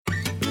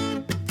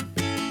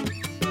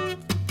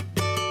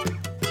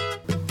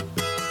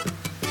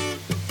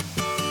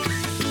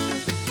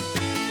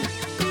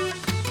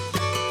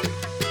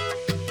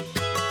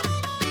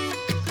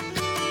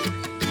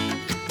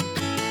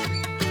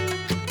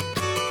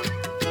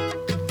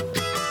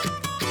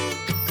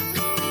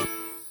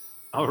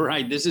All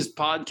right, this is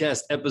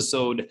podcast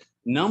episode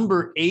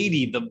number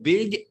 80, the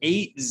big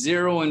 80,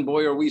 and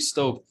boy, are we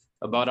stoked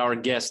about our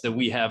guest that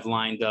we have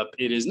lined up.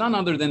 It is none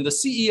other than the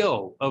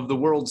CEO of the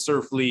World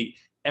Surf League,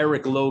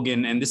 Eric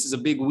Logan, and this is a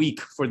big week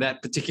for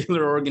that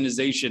particular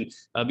organization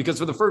because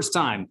for the first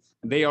time,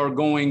 they are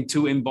going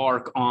to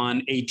embark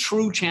on a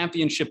true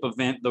championship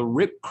event, the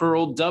Rip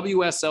Curl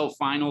WSL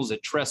Finals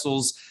at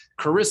Trestles.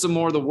 Carissa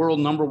Moore, the world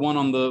number one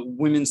on the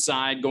women's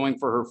side, going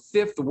for her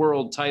fifth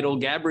world title.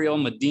 Gabriel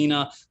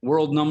Medina,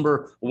 world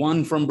number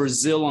one from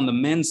Brazil on the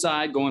men's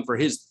side, going for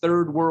his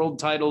third world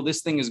title.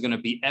 This thing is going to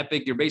be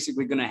epic. You're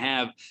basically going to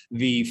have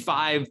the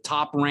 5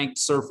 top-ranked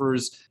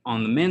surfers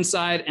on the men's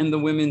side and the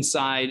women's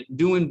side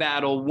doing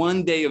battle,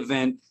 one-day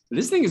event.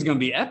 This thing is going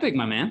to be epic,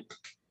 my man.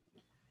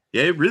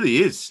 Yeah, it really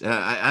is.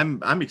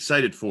 I'm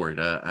excited for it.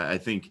 I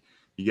think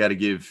you got to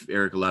give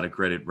Eric a lot of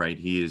credit, right?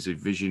 He is a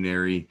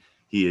visionary.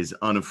 He is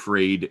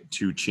unafraid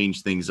to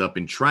change things up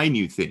and try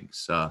new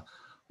things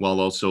while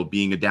also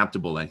being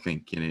adaptable, I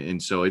think.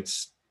 And so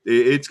it's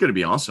going to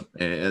be awesome.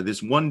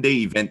 This one-day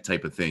event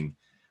type of thing,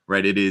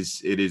 right? It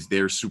is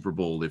their Super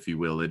Bowl, if you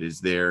will. It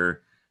is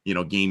their,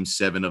 Game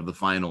 7 of the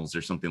finals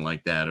or something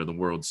like that, or the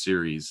World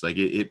Series. Like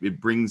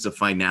it brings a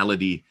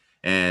finality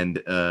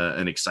and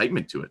an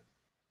excitement to it.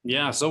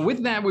 Yeah, so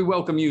with that, we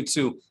welcome you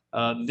to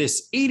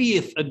this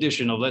 80th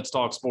edition of Let's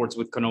Talk Sports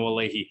with Kanoa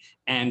Leahy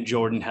and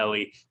Jordan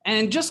Helly.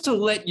 And just to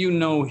let you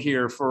know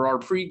here for our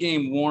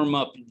pregame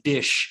warm-up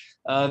dish,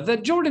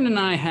 that Jordan and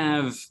I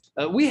have,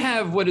 we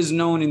have what is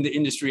known in the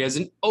industry as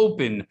an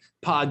open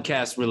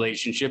podcast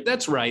relationship.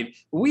 That's right.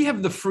 We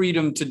have the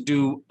freedom to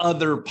do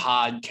other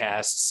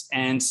podcasts.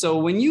 And so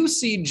when you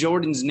see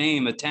Jordan's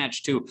name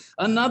attached to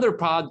another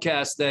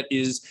podcast that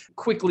is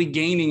quickly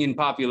gaining in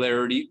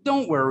popularity,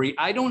 don't worry.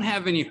 I don't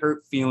have any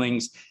hurt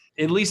feelings,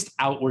 at least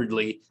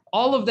outwardly.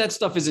 All of that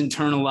stuff is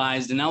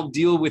internalized, and I'll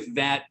deal with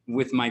that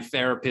with my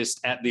therapist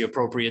at the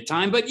appropriate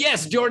time. But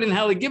yes, Jordan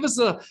Helly, give us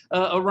a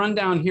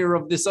rundown here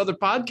of this other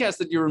podcast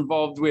that you're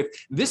involved with.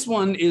 This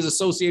one is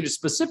associated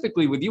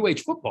specifically with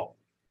UH football.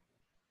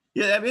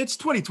 Yeah, I mean, it's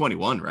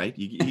 2021, right?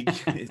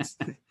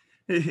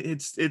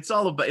 It's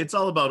all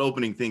about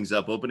opening things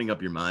up, opening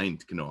up your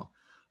mind, Kanoa.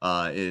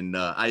 And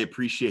I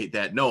appreciate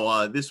that.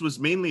 No, this was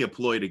mainly a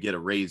ploy to get a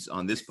raise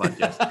on this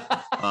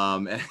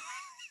podcast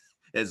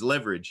as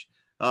leverage.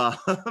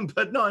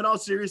 But no, in all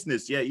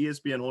seriousness, yeah,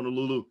 ESPN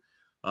Honolulu,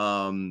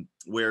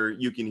 where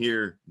you can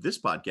hear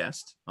this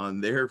podcast on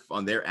their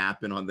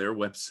app and on their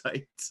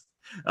website.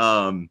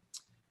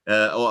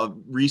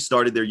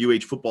 Restarted their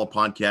UH football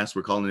podcast.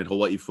 We're calling it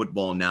Hawaii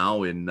Football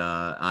now, and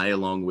I,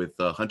 along with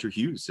Hunter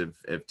Hughes,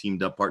 have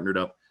teamed up, partnered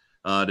up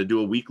to do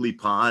a weekly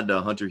pod.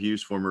 Hunter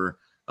Hughes, former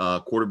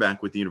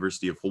quarterback with the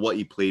University of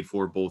Hawaii, played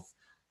for both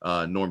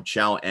Norm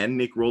Chow and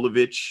Nick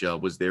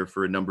Rolovich, was there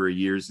for a number of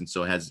years, and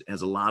so has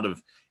a lot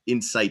of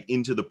insight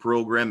into the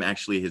program.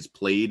 Actually has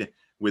played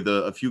with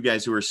a few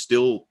guys who are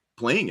still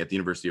playing at the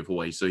University of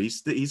Hawaii. So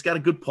he's got a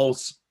good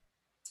pulse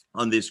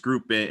on this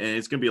group, and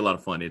it's going to be a lot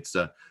of fun. It's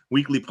a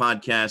weekly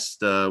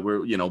podcast where,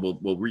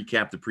 we'll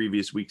recap the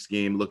previous week's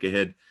game, look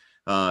ahead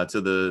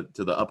to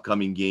the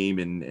upcoming game.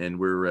 And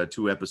we're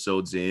 2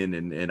 episodes in,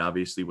 and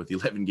obviously with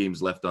 11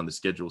 games left on the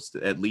schedule,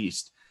 at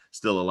least,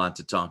 still a lot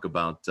to talk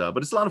about, but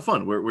it's a lot of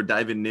fun. We're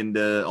diving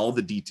into all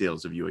the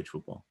details of UH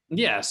football.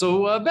 Yeah.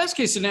 So best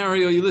case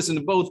scenario, you listen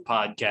to both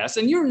podcasts,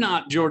 and you're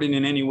not, Jordan,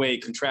 in any way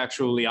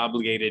contractually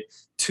obligated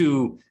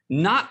to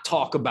not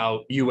talk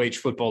about UH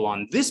football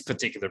on this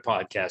particular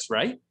podcast,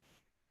 right?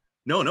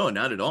 No,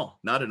 not at all.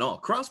 Not at all.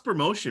 Cross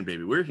promotion,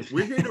 baby. We're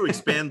here to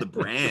expand the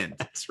brand.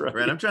 That's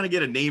right. I'm trying to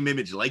get a name,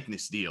 image,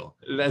 likeness deal.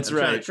 That's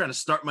right. I'm trying to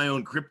start my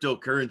own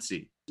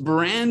cryptocurrency.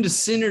 Brand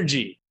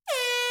synergy.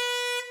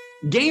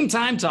 Game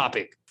time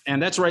topic. And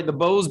that's right. The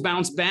Bows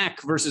bounced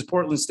back versus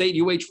Portland State.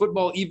 UH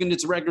football evened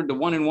its record to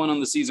 1-1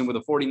 on the season with a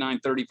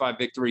 49-35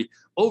 victory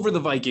over the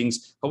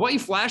Vikings. Hawaii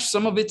flashed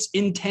some of its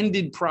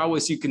intended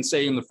prowess, you can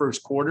say, in the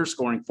first quarter,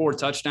 scoring 4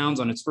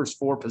 touchdowns on its first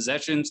 4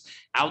 possessions,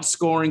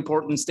 outscoring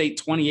Portland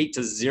State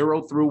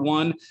 28-0 through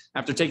 1.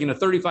 After taking a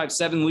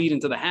 35-7 lead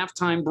into the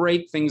halftime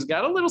break, things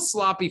got a little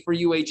sloppy for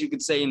UH, you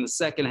could say, in the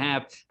second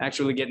half,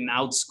 actually getting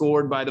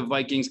outscored by the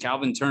Vikings.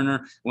 Calvin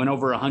Turner went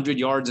over 100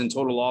 yards in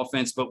total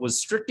offense, but was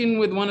stricken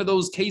with one of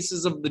those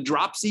cases of the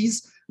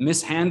dropsies,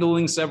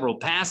 mishandling several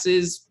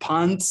passes,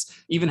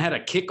 punts, even had a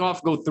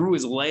kickoff go through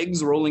his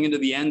legs, rolling into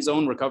the end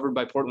zone, recovered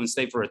by Portland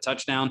State for a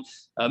touchdown.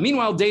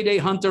 Meanwhile, Day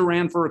Hunter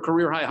ran for a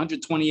career-high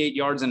 128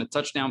 yards and a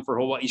touchdown for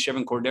Hawaii.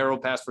 Chevin Cordero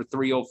passed for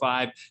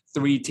 305,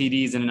 3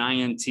 TDs and an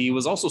INT,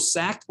 was also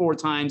sacked 4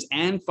 times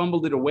and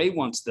fumbled it away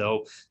once,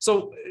 though.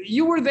 So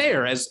you were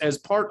there as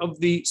part of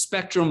the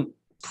spectrum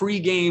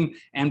pregame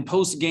and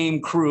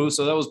postgame crew.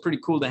 So that was pretty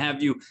cool to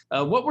have you.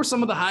 What were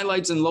some of the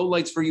highlights and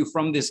lowlights for you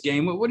from this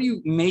game? What do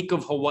you make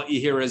of Hawaii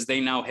here as they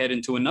now head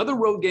into another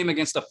road game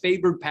against a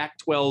favored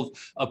Pac-12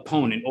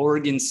 opponent,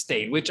 Oregon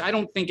State, which I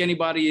don't think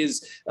anybody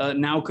is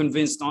now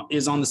convinced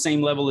is on the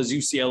same level as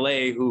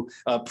UCLA, who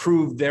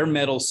proved their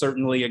mettle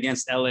certainly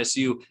against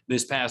LSU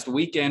this past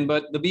weekend.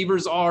 But the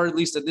Beavers are, at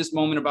least at this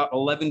moment, about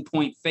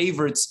 11-point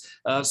favorites.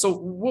 So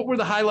what were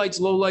the highlights,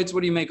 lowlights?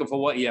 What do you make of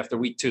Hawaii after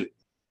week 2?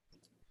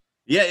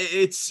 Yeah,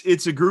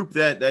 it's a group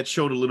that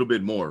showed a little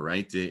bit more,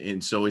 right?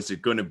 And so is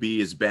it going to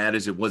be as bad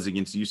as it was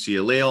against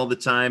UCLA all the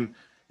time?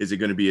 Is it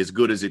going to be as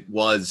good as it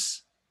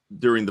was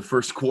during the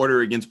first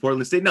quarter against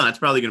Portland State? No, it's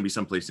probably going to be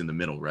someplace in the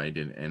middle, right?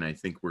 And I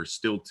think we're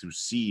still to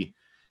see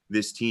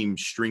this team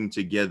string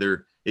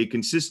together a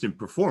consistent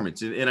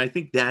performance. And I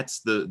think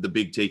that's the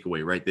big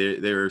takeaway, right?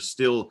 They're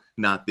still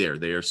not there.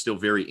 They are still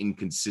very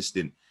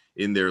inconsistent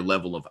in their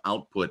level of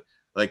output.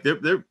 Like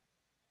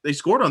they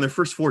scored on their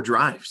first 4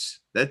 drives.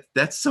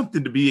 That's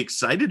something to be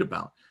excited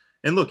about.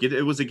 And look,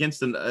 it was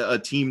against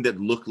a team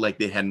that looked like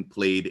they hadn't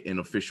played an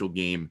official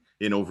game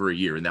in over a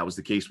year. And that was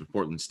the case with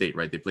Portland State,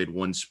 right? They played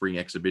one spring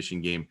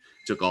exhibition game,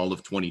 took all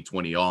of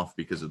 2020 off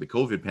because of the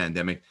COVID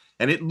pandemic.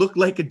 And it looked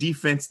like a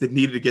defense that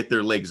needed to get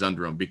their legs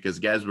under them because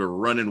guys were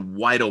running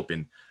wide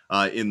open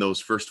in those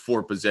first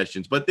 4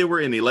 possessions. But they were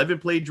an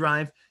 11-play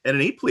drive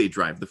and an 8-play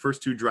drive, the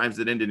first 2 drives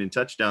that ended in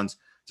touchdowns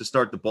to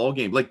start the ball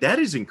game. Like, that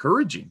is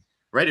encouraging,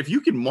 right? If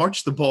you can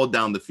march the ball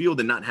down the field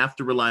and not have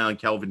to rely on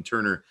Calvin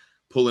Turner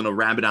pulling a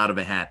rabbit out of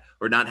a hat,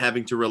 or not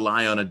having to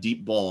rely on a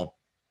deep ball,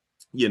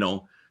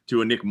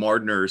 to a Nick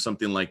Mardner or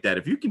something like that.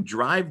 If you can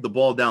drive the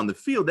ball down the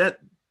field,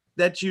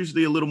 that's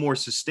usually a little more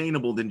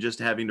sustainable than just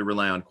having to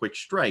rely on quick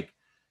strike.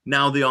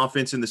 Now the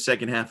offense in the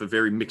second half, a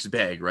very mixed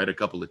bag, right? A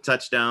couple of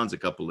touchdowns, a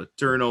couple of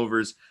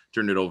turnovers,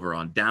 turned it over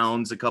on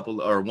downs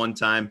one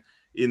time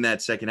in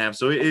that second half.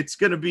 So it's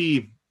going to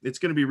be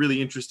really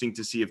interesting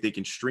to see if they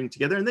can string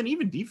together. And then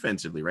even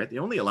defensively, right? They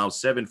only allow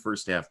 7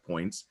 first half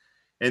points.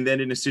 And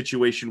then in a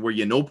situation where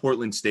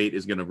Portland State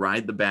is going to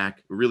ride the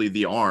back, really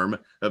the arm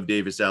of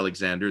Davis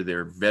Alexander,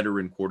 their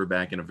veteran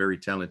quarterback and a very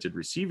talented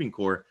receiving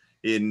core,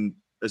 in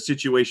a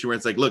situation where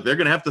it's like, look, they're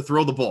going to have to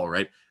throw the ball,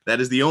 right?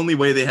 That is the only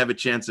way they have a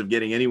chance of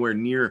getting anywhere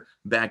near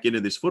back into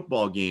this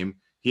football game.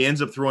 He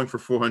ends up throwing for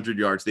 400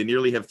 yards. They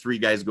nearly have 3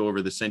 guys go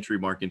over the century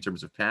mark in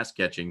terms of pass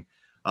catching.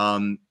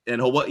 And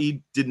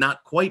Hawaii did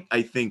not quite,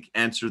 I think,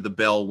 answer the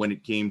bell when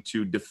it came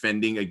to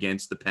defending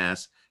against the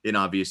pass in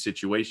obvious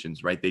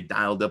situations, right? They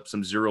dialed up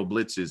some zero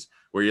blitzes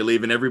where you're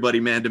leaving everybody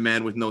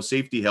man-to-man with no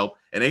safety help,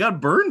 and they got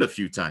burned a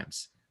few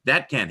times.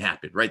 That can't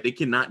happen, right? They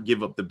cannot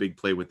give up the big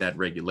play with that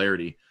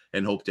regularity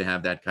and hope to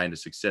have that kind of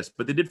success.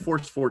 But they did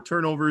force 4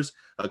 turnovers,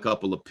 a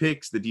couple of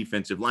picks. The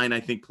defensive line, I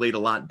think, played a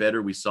lot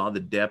better. We saw the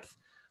depth.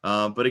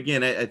 But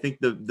again, I think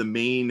the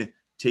main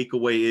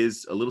takeaway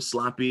is a little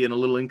sloppy and a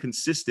little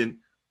inconsistent,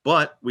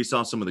 but we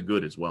saw some of the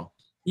good as well.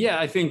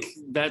 Yeah, I think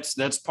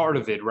that's part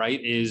of it,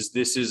 right?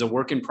 This is a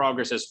work in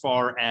progress as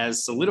far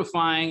as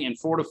solidifying and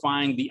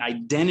fortifying the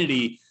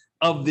identity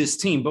of this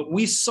team. But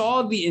we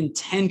saw the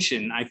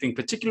intention, I think,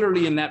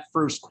 particularly in that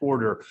first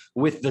quarter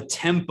with the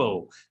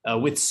tempo,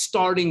 with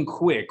starting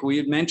quick. We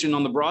had mentioned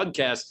on the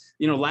broadcast,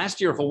 last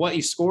year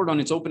Hawaii scored on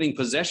its opening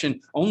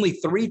possession only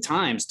 3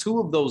 times, 2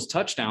 of those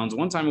touchdowns.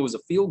 One time it was a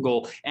field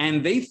goal,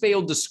 and they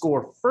failed to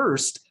score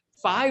first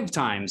 5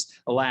 times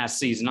last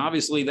season.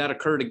 Obviously, that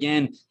occurred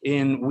again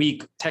in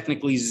week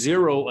technically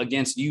 0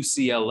 against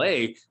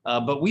UCLA,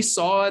 but we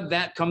saw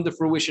that come to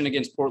fruition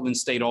against Portland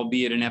State,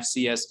 albeit an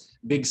FCS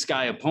Big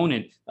Sky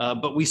opponent.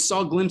 But we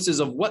saw glimpses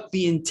of what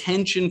the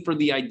intention for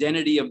the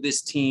identity of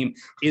this team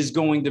is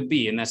going to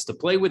be, and that's to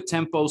play with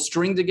tempo,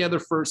 string together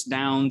first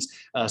downs,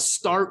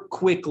 start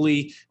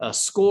quickly,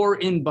 score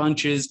in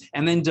bunches,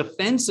 and then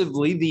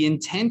defensively, the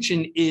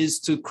intention is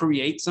to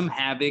create some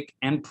havoc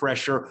and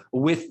pressure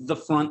with the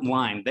front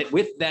line,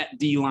 with that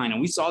D line. And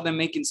we saw them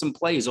making some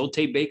plays.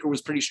 Otay Baker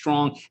was pretty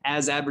strong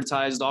as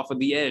advertised off of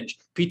the edge.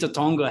 Pita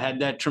Tonga had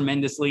that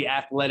tremendously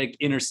athletic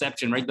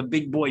interception, right? The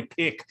big boy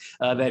pick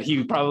that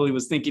he probably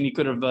was thinking he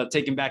could have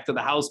taken back to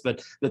the house,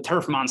 but the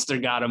turf monster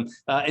got him.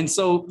 And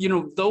so,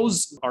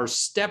 those are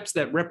steps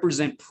that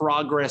represent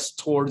progress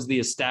towards the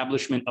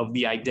establishment of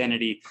the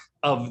identity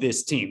of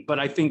this team. But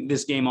I think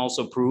this game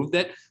also proved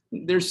that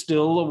there's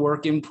still a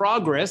work in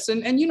progress.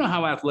 And you know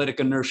how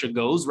athletic inertia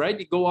goes, right?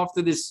 You go off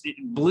to this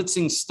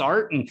blitzing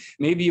start and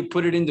maybe you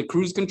put it into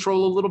cruise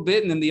control a little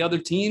bit, and then the other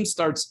team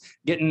starts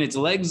getting its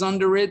legs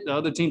under it. The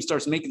other team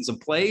starts making some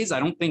plays.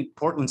 I don't think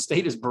Portland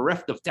State is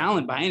bereft of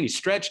talent by any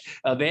stretch.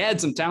 They had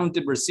some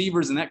talented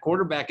receivers, and that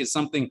quarterback is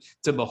something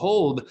to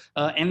behold.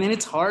 And then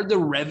it's hard to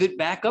rev it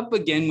back up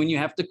again when you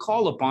have to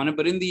call upon it.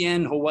 But in the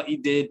end, Hawaii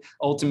did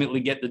ultimately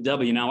get the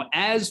W. Now,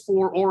 as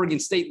for Oregon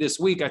State this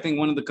week, I think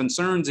one of the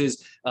concerns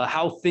is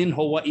how thin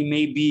Hawaii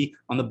may be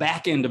on the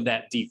back end of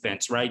that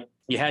defense, right?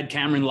 You had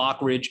Cameron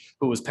Lockridge,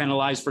 who was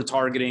penalized for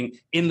targeting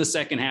in the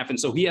second half, and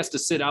so he has to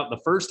sit out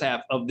the first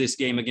half of this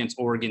game against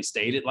Oregon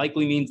State. It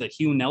likely means that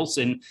Hugh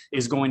Nelson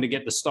is going to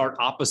get the start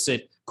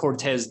opposite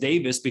Cortez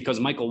Davis, because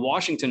Michael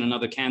Washington,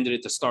 another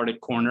candidate to start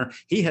at corner,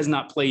 he has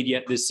not played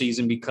yet this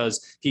season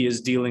because he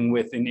is dealing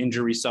with an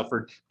injury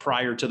suffered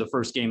prior to the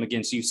first game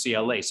against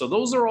UCLA. So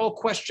those are all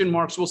question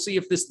marks. We'll see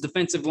if this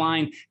defensive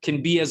line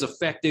can be as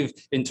effective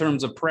in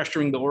terms of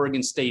pressuring the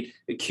Oregon State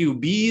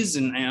QBs,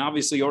 and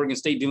obviously Oregon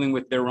State dealing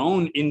with their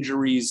own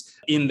injuries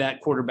in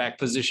that quarterback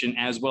position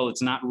as well.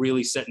 It's not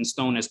really set in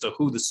stone as to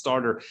who the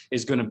starter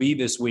is going to be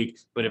this week.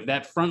 But if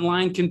that front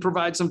line can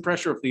provide some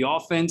pressure, if the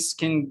offense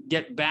can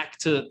get back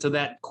to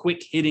that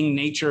quick hitting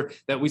nature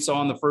that we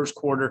saw in the first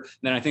quarter,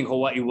 then I think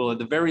Hawaii will at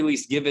the very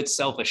least give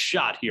itself a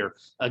shot here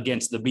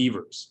against the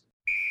Beavers.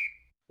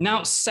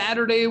 Now,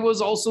 Saturday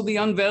was also the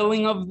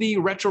unveiling of the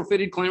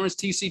retrofitted Clarence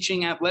T.C.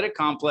 Ching Athletic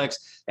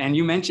Complex. And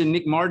you mentioned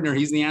Nick Mardner.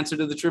 He's the answer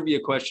to the trivia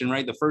question,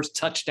 right? The first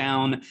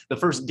touchdown, the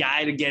first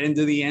guy to get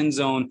into the end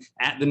zone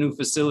at the new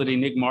facility,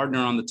 Nick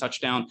Mardner on the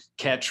touchdown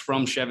catch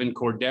from Chevin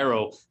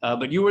Cordero.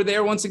 But you were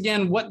there once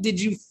again. What did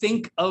you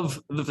think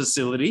of the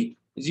facility?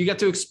 You got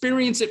to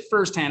experience it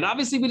firsthand.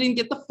 Obviously, we didn't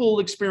get the full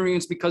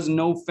experience because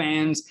no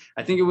fans.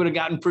 I think it would have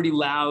gotten pretty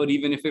loud,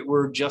 even if it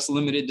were just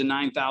limited to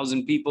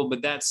 9,000 people.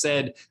 But that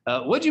said,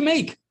 what'd you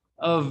make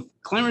of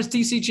Clarence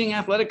T.C. Ching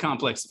Athletic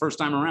Complex the first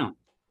time around?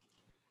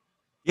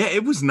 Yeah,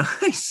 it was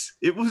nice.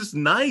 It was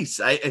nice.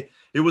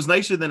 It was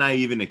nicer than I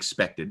even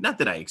expected. Not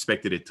that I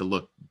expected it to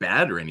look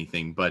bad or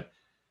anything, but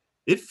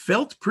it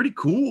felt pretty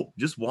cool.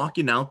 Just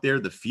walking out there,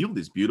 the field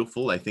is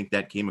beautiful. I think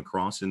that came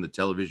across in the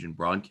television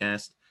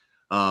broadcast.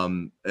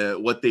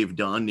 What they've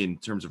done in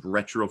terms of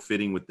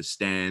retrofitting with the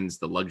stands,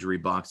 the luxury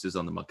boxes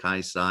on the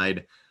Mackay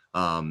side,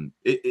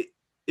 it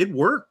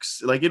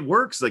works. It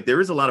works. Like,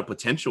 there is a lot of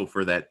potential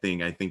for that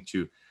thing, I think,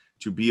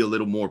 to be a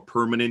little more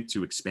permanent,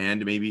 to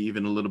expand maybe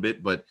even a little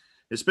bit, but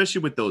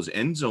especially with those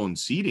end zone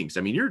seatings.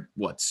 I mean, you're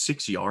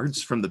 6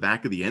 yards from the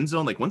back of the end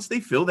zone. Like, once they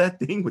fill that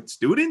thing with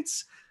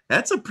students,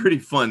 that's a pretty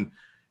fun,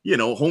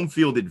 home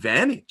field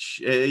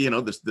advantage.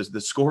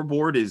 The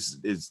scoreboard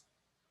is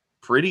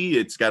pretty.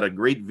 It's got a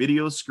great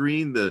video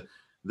screen.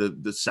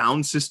 The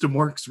sound system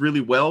works really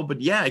well. But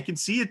yeah, I can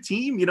see a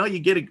team, you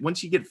get it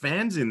once you get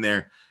fans in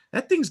there,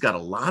 that thing's got a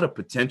lot of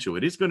potential.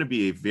 It is going to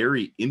be a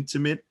very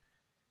intimate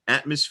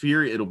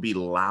atmosphere. It'll be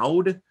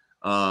loud.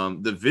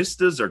 The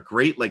vistas are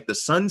great, like the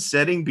sun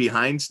setting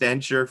behind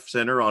Stan Sheriff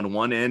Center on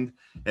one end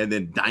and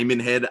then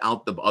Diamond Head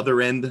out the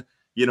other end.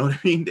 You know what I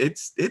mean?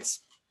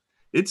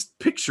 It's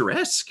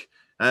picturesque.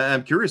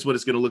 I'm curious what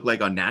it's going to look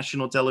like on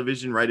national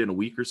television, right, in a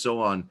week or so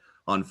on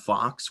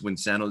Fox when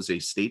San Jose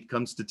State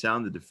comes to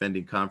town, the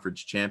defending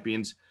conference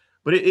champions.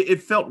 But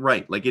it felt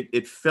right. Like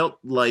it felt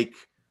like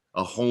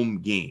a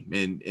home game.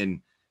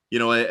 And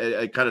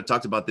I kind of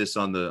talked about this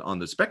on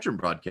the Spectrum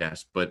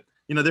broadcast, but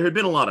there had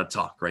been a lot of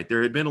talk, right?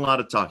 There had been a lot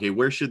of talk. Hey,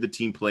 where should the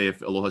team play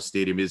if Aloha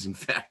Stadium is in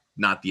fact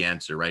not the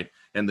answer, right?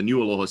 And the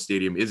new Aloha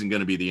Stadium isn't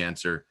going to be the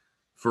answer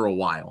for a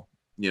while,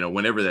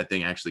 whenever that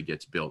thing actually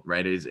gets built,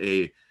 right?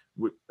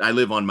 I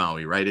live on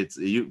Maui, right? It's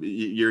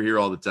you're here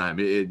all the time.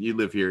 You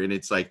live here, and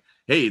it's like,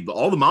 hey,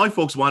 all the Maui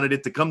folks wanted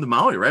it to come to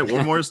Maui, right? War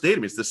Memorial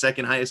Stadium. It's the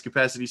second highest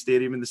capacity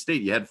stadium in the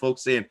state. You had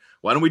folks saying,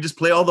 why don't we just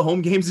play all the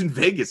home games in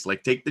Vegas?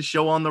 Like, take the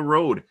show on the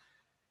road.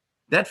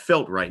 That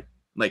felt right.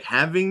 Like,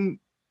 having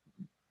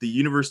the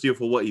University of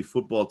Hawaii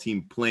football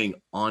team playing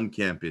on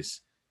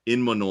campus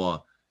in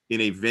Manoa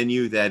in a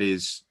venue that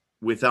is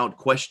without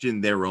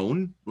question their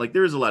own. Like,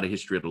 there is a lot of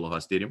history at Aloha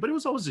Stadium, but it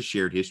was always a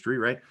shared history,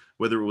 right?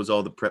 Whether it was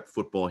all the prep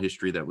football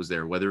history that was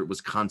there, whether it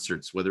was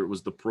concerts, whether it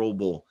was the Pro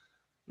Bowl.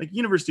 Like,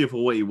 University of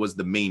Hawaii was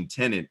the main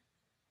tenant,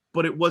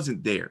 but it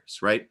wasn't theirs,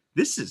 right?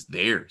 This is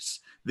theirs.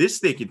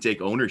 This, they can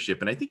take ownership.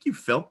 And I think you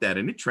felt that,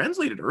 and it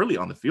translated early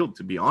on the field,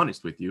 to be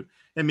honest with you.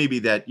 And maybe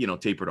that,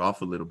 tapered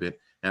off a little bit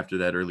after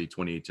that early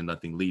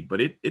 28-0 lead,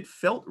 but it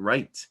felt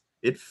right.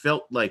 It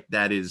felt like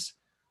that is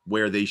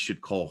where they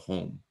should call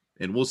home.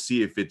 And we'll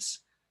see if it's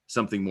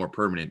something more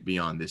permanent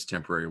beyond this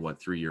temporary,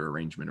 3-year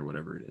arrangement or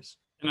whatever it is.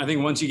 And I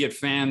think once you get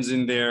fans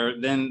in there,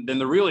 then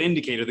the real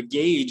indicator, the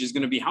gauge, is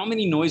going to be how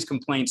many noise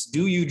complaints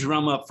do you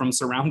drum up from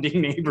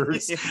surrounding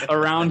neighbors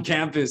around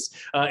campus.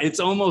 It's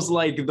almost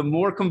like the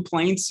more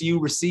complaints you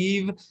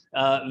receive,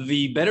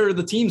 the better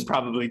the team's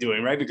probably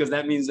doing, right? Because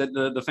that means that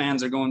the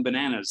fans are going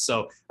bananas.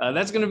 So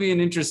that's going to be an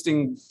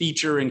interesting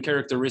feature and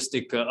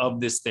characteristic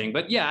of this thing.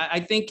 But yeah, I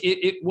think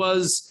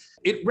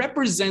it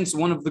represents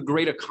one of the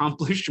great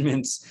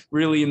accomplishments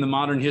really in the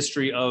modern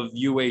history of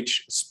UH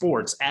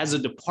sports as a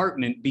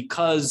department,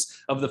 because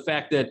of the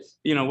fact that,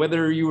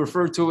 whether you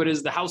refer to it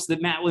as the house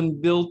that Matlin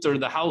built or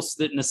the house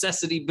that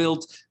Necessity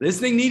built,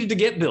 this thing needed to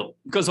get built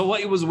because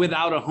Hawaii was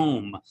without a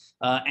home.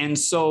 And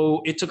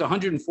so it took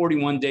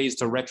 141 days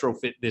to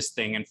retrofit this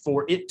thing, and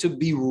for it to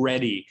be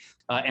ready,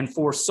 and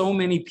for so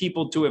many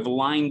people to have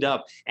lined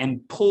up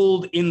and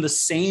pulled in the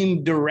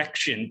same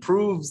direction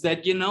proves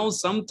that,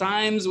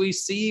 sometimes we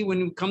see when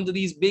we come to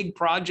these big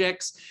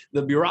projects,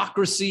 the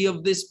bureaucracy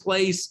of this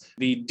place,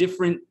 the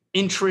different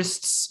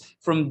interests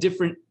from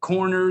different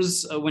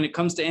corners when it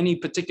comes to any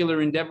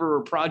particular endeavor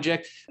or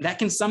project, that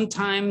can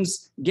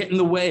sometimes get in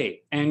the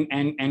way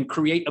and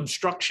create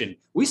obstruction.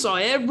 We saw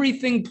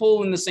everything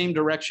pull in the same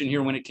direction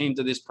here when it came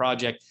to this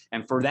project,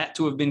 and for that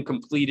to have been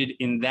completed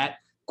in that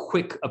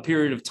quick a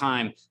period of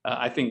time,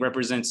 I think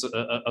represents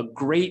a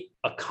great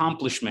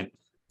accomplishment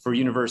for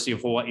University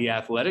of Hawaii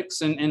athletics,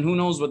 and who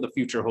knows what the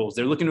future holds.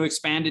 They're looking to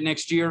expand it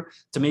next year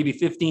to maybe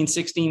 15,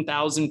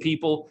 16,000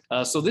 people.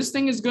 So this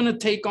thing is going to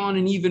take on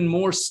an even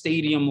more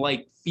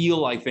stadium-like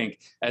feel, I think,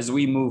 as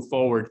we move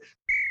forward.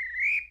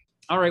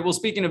 All right, well,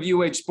 speaking of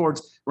UH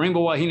sports,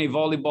 Rainbow Wahine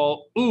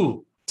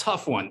volleyball,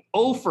 tough one.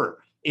 Ofer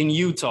in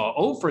Utah,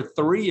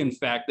 0-3, in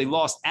fact. They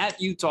lost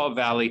at Utah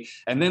Valley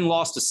and then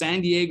lost to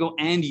San Diego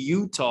and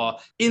Utah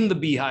in the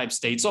Beehive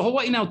State. So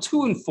Hawaii now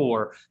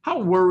 2-4. How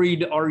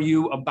worried are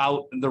you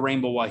about the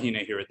Rainbow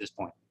Wahine here at this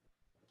point?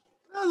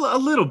 A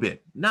little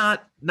bit,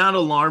 not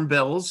alarm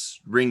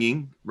bells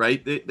ringing,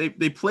 right?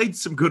 They played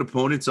some good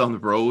opponents on the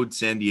road.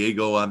 San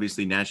Diego,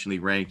 obviously nationally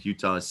ranked.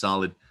 Utah is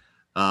solid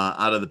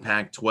out of the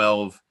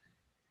Pac-12.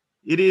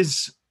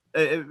 It's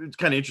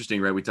kind of interesting,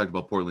 right? We talked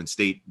about Portland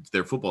State,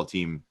 their football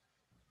team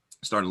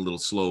started a little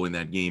slow in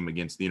that game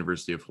against the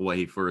University of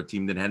Hawaii for a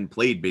team that hadn't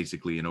played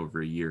basically in over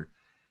a year.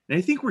 And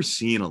I think we're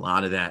seeing a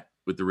lot of that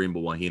with the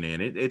Rainbow Wahine.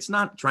 And it's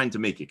not trying to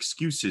make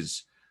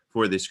excuses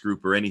for this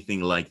group or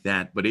anything like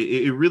that, but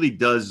it really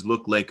does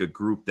look like a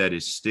group that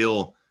is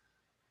still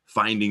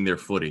finding their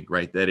footing,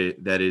 right? That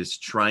is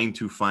trying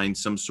to find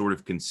some sort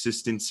of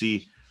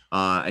consistency.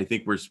 I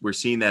think we're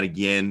seeing that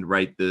again,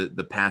 right?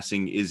 The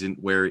passing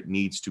isn't where it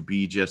needs to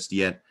be just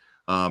yet.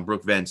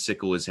 Brooke Van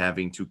Sickle is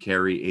having to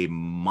carry a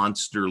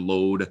monster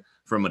load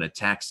from an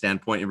attack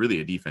standpoint and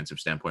really a defensive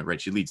standpoint,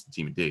 right? She leads the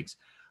team in digs.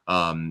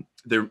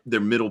 Their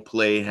middle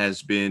play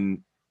has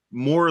been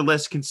more or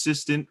less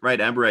consistent,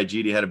 right? Amber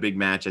Igidi had a big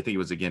match. I think it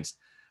was against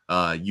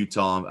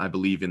Utah, I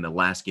believe, in the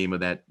last game of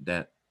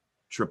that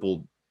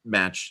triple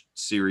match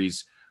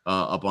series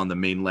up on the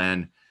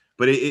mainland.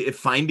 But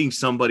finding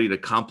somebody to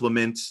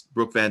complement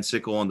Brooke Van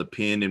Sickle on the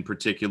pin in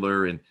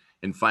particular and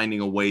finding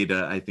a way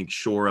to, I think,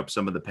 shore up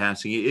some of the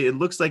passing. It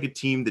looks like a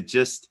team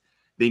that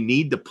they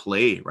need to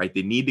play, right?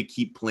 They need to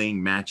keep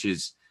playing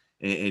matches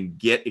and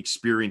get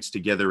experience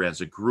together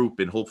as a group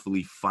and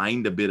hopefully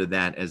find a bit of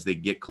that as they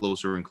get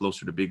closer and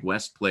closer to Big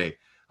West play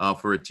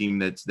for a team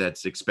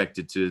that's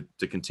expected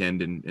to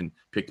contend and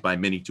picked by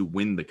many to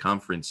win the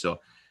conference. So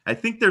I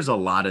think there's a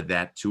lot of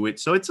that to it.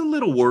 So it's a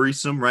little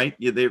worrisome, right?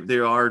 Yeah,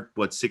 there are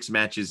 6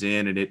 matches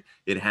in, and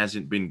it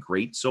hasn't been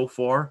great so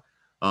far.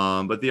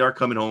 But they are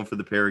coming home for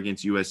the pair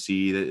against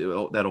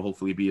USC. That'll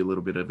hopefully be a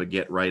little bit of a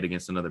get right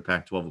against another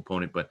Pac-12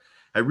 opponent. But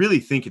I really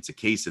think it's a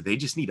case that they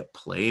just need to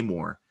play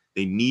more.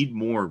 They need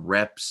more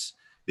reps.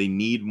 They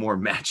need more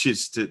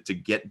matches to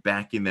get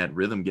back in that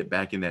rhythm, get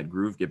back in that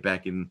groove, get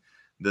back in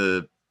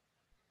the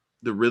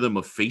rhythm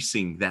of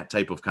facing that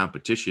type of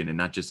competition and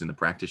not just in the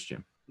practice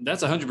gym.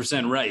 That's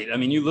 100% right. I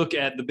mean, you look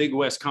at the Big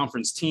West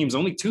Conference teams,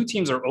 only 2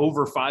 teams are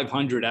over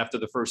 500 after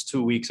the first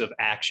 2 weeks of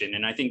action.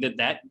 And I think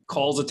that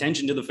calls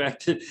attention to the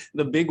fact that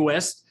the Big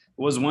West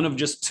was one of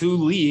just 2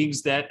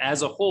 leagues that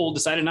as a whole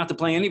decided not to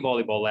play any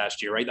volleyball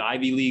last year, right? The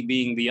Ivy League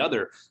being the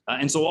other.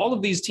 And so all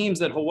of these teams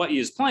that Hawaii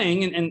is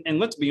playing, and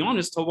let's be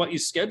honest,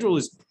 Hawaii's schedule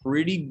is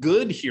pretty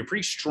good here,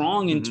 pretty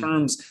strong in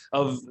terms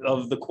of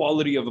the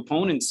quality of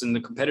opponents and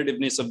the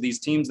competitiveness of these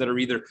teams that are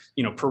either,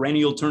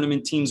 perennial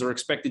tournament teams or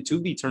expected to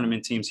be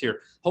tournament teams here.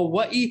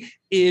 Hawaii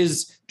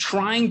is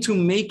trying to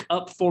make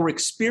up for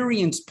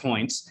experience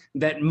points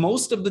that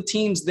most of the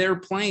teams they're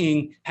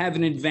playing have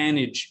an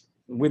advantage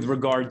with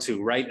regard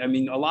to, right? I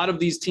mean, a lot of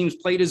these teams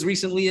played as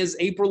recently as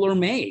April or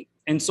May.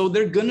 And so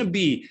they're going to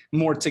be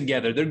more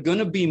together. They're going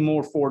to be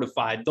more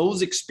fortified.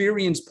 Those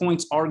experience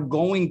points are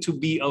going to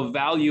be of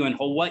value. And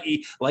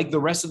Hawaii, like the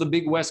rest of the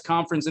Big West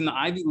Conference in the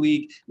Ivy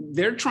League,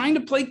 they're trying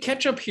to play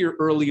catch up here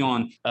early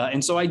on.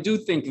 And so I do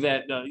think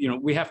that,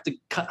 we have to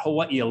cut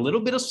Hawaii a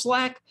little bit of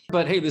slack.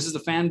 But hey, this is a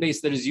fan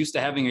base that is used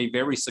to having a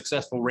very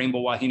successful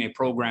Rainbow Wahine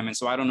program. And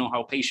so I don't know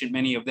how patient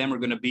many of them are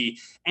going to be.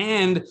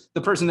 And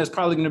the person that's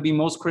probably going to be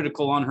most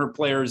critical on her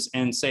players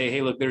and say,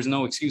 hey, look, there's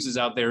no excuses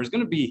out there is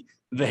going to be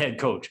the head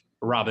coach,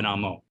 Robin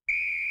Amo.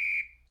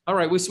 All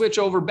right, we switch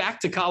over back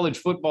to college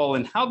football.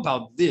 And how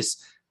about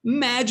this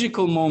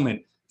magical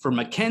moment for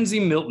Mackenzie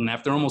Milton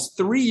after almost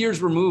 3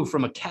 years removed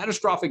from a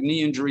catastrophic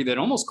knee injury that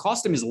almost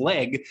cost him his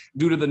leg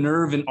due to the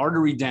nerve and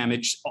artery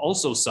damage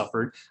also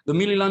suffered. The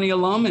Mililani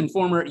alum and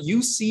former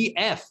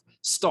UCF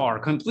star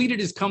completed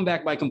his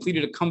comeback by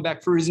completing a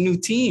comeback for his new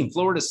team,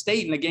 Florida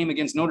State, in a game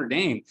against Notre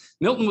Dame.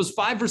 Milton was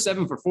 5 for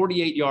 7 for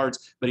 48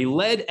 yards, but he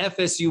led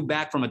FSU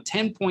back from a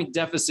 10-point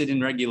deficit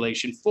in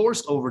regulation,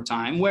 forced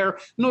overtime, where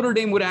Notre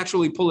Dame would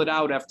actually pull it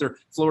out after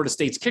Florida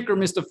State's kicker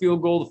missed a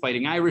field goal. The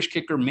Fighting Irish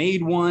kicker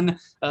made one.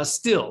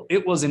 Still,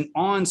 it was an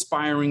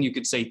awe-inspiring, you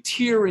could say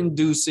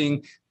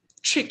tear-inducing,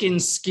 chicken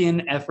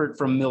skin effort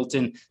from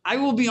Milton. I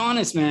will be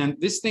honest, man,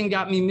 this thing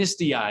got me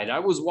misty-eyed. I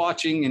was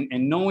watching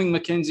and knowing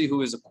Mackenzie,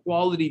 who is a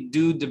quality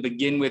dude to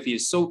begin with. He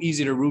is so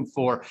easy to root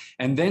for.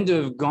 And then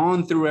to have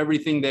gone through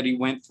everything that he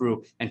went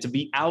through and to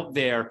be out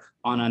there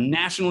on a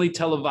nationally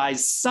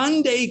televised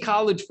Sunday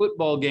college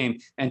football game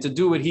and to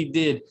do what he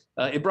did,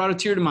 it brought a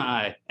tear to my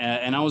eye.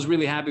 And I was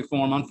really happy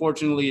for him.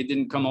 Unfortunately, it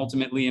didn't come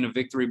ultimately in a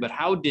victory. But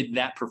how did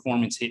that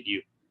performance hit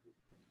you?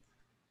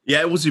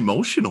 Yeah, it was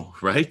emotional,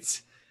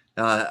 right?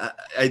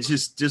 I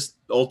just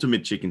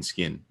ultimate chicken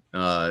skin.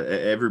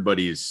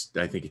 Everybody is,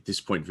 I think, at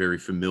this point, very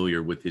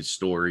familiar with his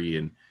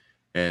story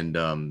and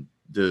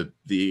the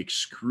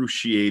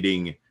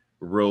excruciating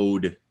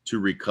road to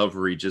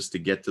recovery just to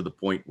get to the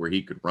point where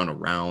he could run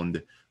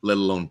around, let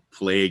alone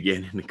play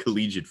again in a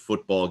collegiate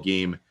football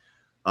game.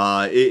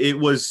 It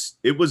was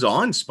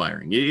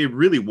awe-inspiring. It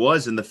really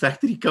was, and the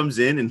fact that he comes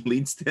in and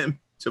leads them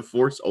to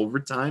force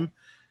overtime,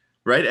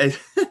 right?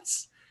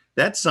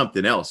 That's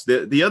something else.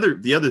 The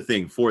other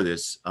thing for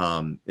this,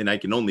 and I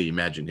can only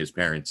imagine his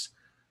parents.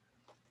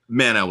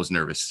 Man, I was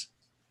nervous.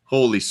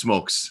 Holy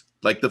smokes!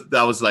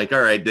 I was like,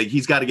 all right,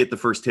 he's got to get the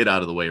first hit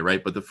out of the way,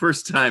 right? But the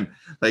first time,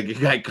 like, a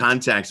guy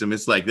contacts him,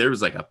 it's like there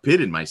was like a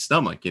pit in my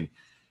stomach, and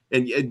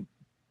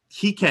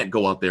he can't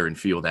go out there and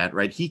feel that,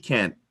 right? He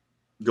can't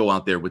go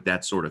out there with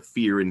that sort of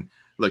fear. And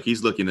look,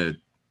 he's looking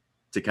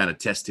to kind of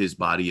test his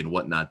body and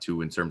whatnot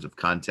too in terms of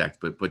contact,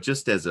 but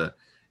just as a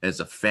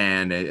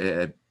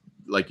fan.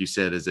 Like you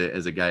said, as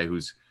a guy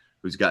who's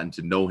gotten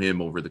to know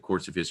him over the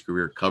course of his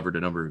career, covered a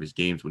number of his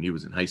games when he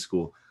was in high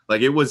school.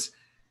 Like it was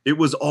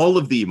all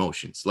of the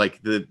emotions,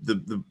 like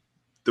the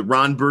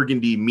Ron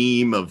Burgundy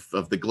meme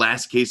of the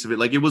glass case of it.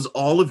 Like it was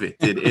all of it.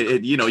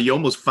 You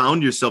almost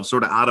found yourself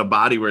sort of out of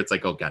body where it's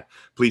like, oh God,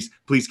 please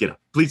get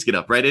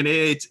up. Right. And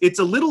it's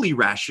a little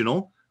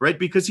irrational, right?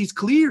 Because he's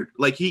cleared,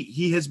 like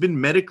he has been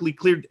medically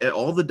cleared.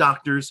 All the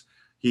doctors,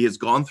 he has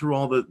gone through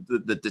all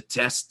the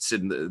tests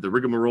and the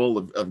rigmarole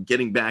of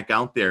getting back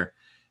out there,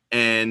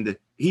 and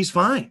he's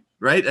fine,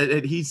 right?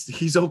 And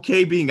he's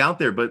okay being out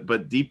there,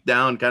 but deep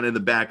down, kind of in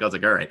the back, I was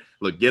like, all right,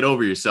 look, get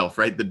over yourself,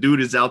 right? The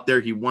dude is out there.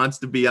 He wants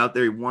to be out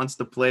there. He wants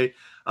to play,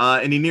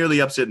 and he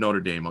nearly upset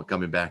Notre Dame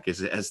coming back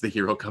as the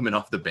hero coming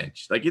off the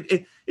bench. Like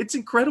it's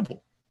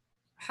incredible.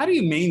 How do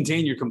you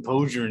maintain your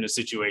composure in a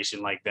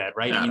situation like that,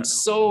 right? I mean,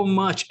 so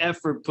much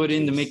effort put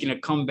into making a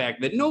comeback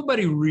that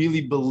nobody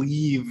really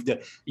believed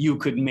you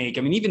could make.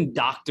 I mean, even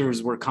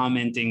doctors were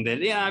commenting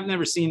that, yeah, I've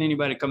never seen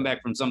anybody come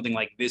back from something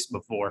like this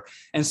before.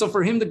 And so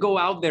for him to go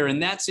out there in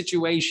that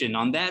situation,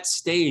 on that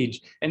stage,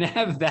 and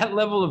have that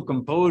level of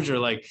composure,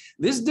 like,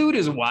 this dude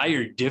is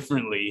wired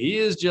differently. He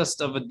is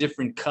just of a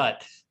different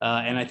cut.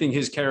 And I think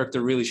his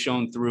character really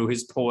shone through,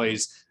 his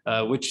poise,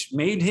 which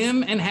made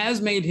him and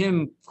has made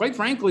him, quite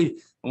frankly,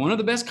 one of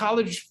the best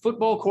college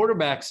football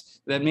quarterbacks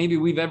that maybe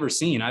we've ever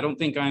seen. I don't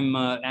think I'm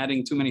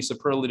adding too many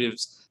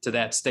superlatives to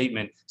that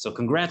statement. So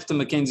congrats to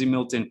Mackenzie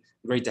Milton.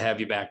 Great to have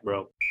you back,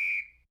 bro.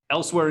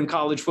 Elsewhere in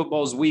college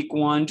football's week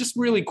one, just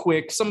really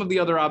quick, some of the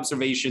other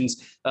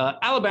observations.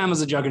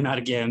 Alabama's a juggernaut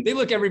again. They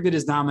look every bit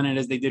as dominant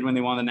as they did when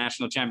they won the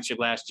national championship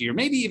last year,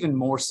 maybe even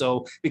more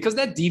so, because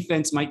that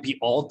defense might be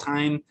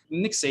all-time.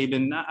 Nick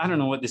Saban, I don't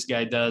know what this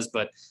guy does,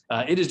 but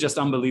it is just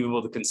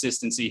unbelievable, the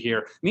consistency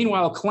here.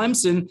 Meanwhile,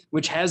 Clemson,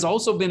 which has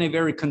also been a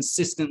very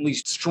consistently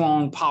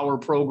strong power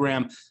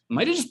program,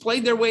 might have just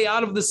played their way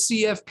out of the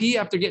CFP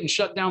after getting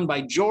shut down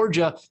by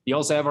Georgia. You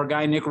also have our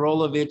guy, Nick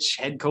Rolovich,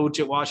 head coach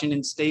at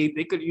Washington State.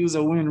 They could use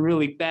a win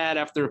really bad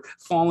after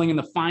falling in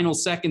the final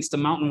seconds to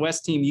Mountain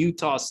West team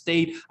Utah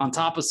State, on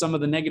top of some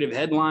of the negative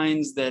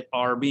headlines that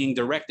are being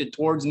directed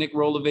towards Nick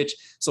Rolovich.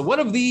 So what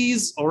of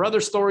these or other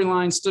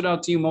storylines stood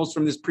out to you most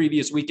from this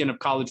previous weekend of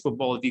college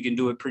football, if you can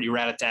do it pretty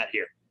rat-a-tat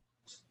here?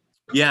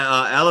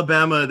 Yeah,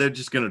 Alabama, they're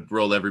just going to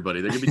roll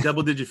everybody. They're going to be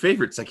double-digit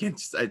favorites. I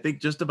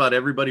think just about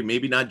everybody,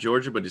 maybe not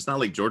Georgia, but it's not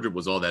like Georgia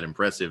was all that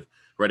impressive,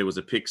 right? It was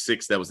a pick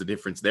six. That was the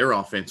difference. Their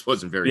offense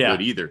wasn't very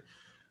good either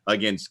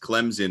against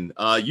Clemson.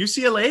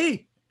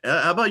 UCLA,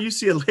 how about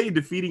UCLA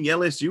defeating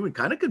LSU in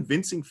kind of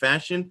convincing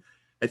fashion?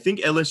 I think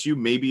LSU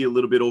may be a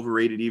little bit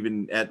overrated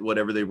even at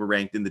whatever they were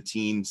ranked in the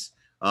teens.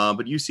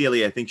 But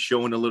UCLA, I think,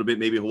 showing a little bit,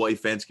 maybe Hawaii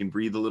fans can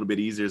breathe a little bit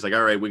easier. It's like,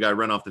 all right, we got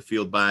run off the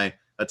field by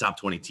a top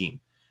 20 team.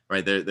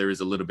 Right there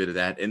is a little bit of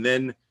that. And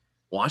then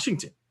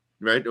Washington,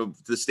 right?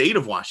 The state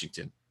of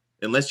Washington,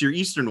 unless you're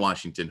Eastern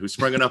Washington, who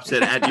sprung an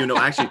upset at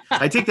actually,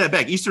 I take that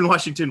back. Eastern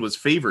Washington was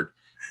favored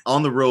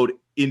on the road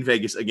in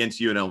Vegas against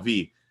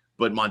UNLV,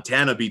 but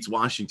Montana beats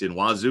Washington.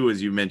 Wazoo,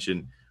 as you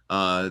mentioned,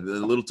 a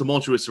little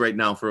tumultuous right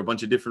now for a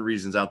bunch of different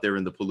reasons out there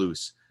in the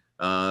Palouse.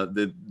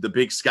 The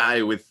Big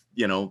Sky with,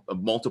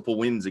 multiple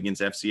wins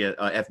against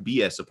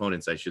FBS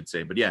opponents, I should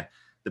say. But yeah,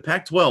 the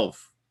Pac-12,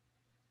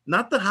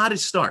 not the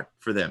hottest start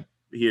for them.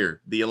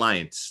 Here, the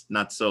Alliance,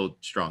 not so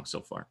strong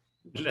so far.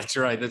 That's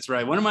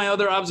right. One of my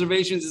other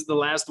observations is the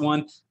last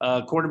one.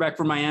 Quarterback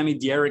for Miami,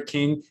 D'Eriq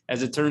King.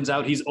 As it turns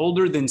out, he's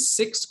older than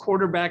 6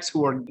 quarterbacks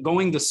who are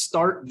going to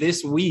start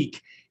this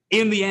week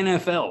in the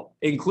NFL,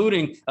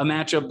 including a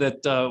matchup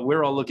that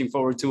we're all looking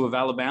forward to of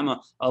Alabama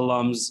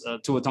alums,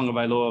 Tua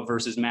Tagovailoa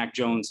versus Mac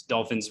Jones,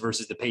 Dolphins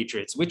versus the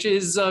Patriots, which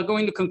is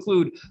going to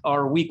conclude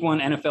our week 1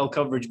 NFL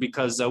coverage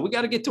because we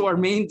got to get to our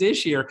main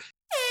dish here.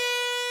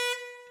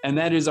 And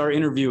that is our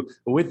interview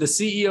with the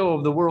CEO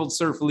of the World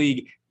Surf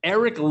League,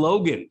 Eric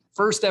Logan.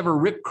 First ever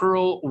Rip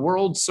Curl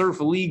World Surf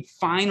League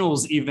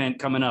Finals event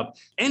coming up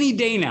any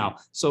day now.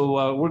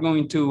 So we're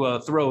going to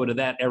throw to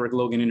that Eric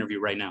Logan interview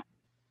right now.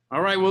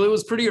 All right. Well, it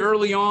was pretty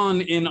early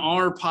on in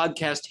our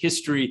podcast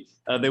history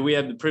that we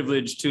had the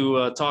privilege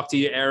to talk to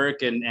you,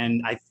 Eric.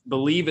 And I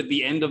believe at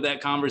the end of that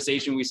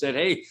conversation, we said,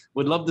 hey,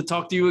 would love to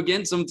talk to you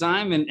again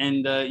sometime.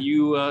 And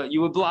you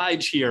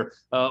oblige here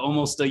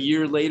almost a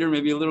year later,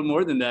 maybe a little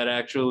more than that,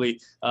 actually,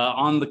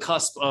 on the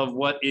cusp of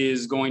what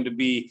is going to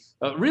be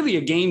really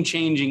a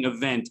game-changing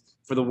event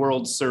for the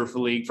World Surf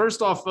League.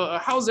 First off,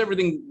 how's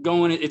everything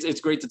going?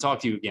 It's great to talk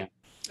to you again.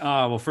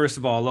 Well, first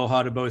of all,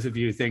 aloha to both of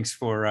you. Thanks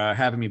for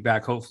having me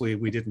back. Hopefully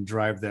we didn't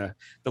drive the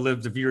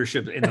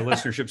viewership and the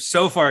listenership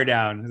so far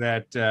down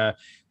that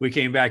we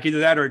came back. Either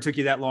that or it took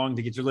you that long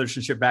to get your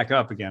listenership back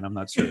up again. I'm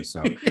not sure.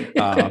 So,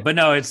 but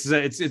no,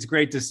 it's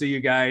great to see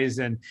you guys.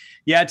 And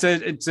yeah,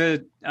 it's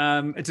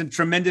a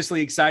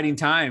tremendously exciting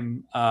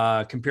time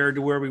compared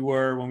to where we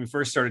were when we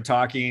first started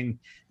talking,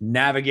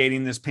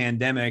 navigating this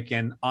pandemic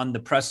and on the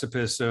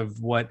precipice of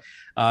what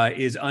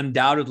is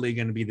undoubtedly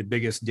going to be the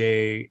biggest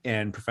day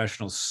in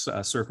professional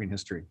surfing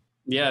history.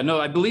 Yeah,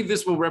 no, I believe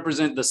this will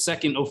represent the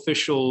second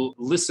official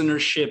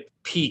listenership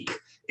peak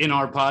in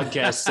our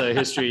podcast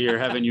history here,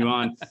 having you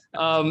on.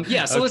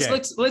 So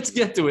okay. Let's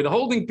get to it. The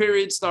holding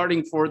period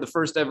starting for the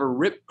first ever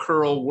Rip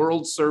Curl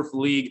World Surf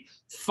League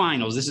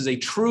Finals. This is a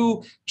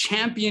true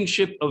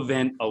championship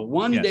event, a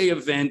one-day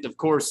event. Of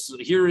course,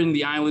 here in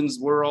the islands,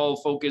 we're all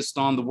focused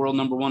on the world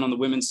number 1 on the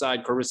women's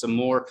side, Carissa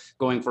Moore,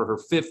 going for her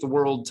 5th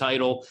world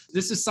title.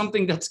 This is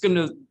something that's going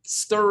to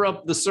stir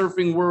up the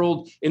surfing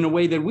world in a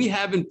way that we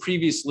haven't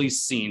previously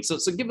seen. So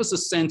give us a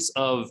sense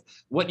of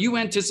what you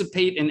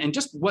anticipate and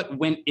just what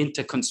went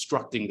into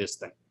constructing this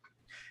thing.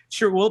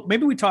 Sure. Well,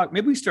 maybe we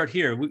start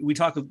here. Why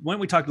don't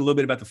we talk a little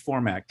bit about the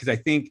format? Because I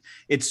think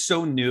it's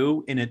so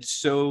new and it's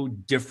so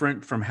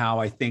different from how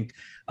I think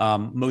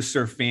most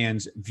surf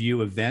fans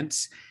view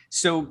events.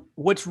 So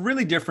what's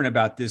really different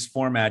about this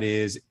format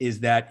is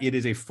that it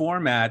is a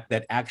format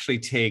that actually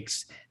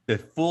takes the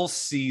full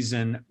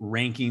season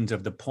rankings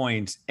of the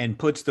points and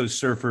puts those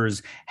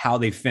surfers how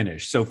they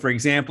finish. So for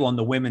example, on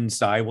the women's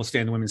side, we'll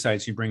stay on the women's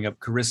side. So you bring up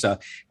Carissa.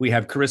 We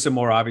have Carissa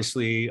Moore,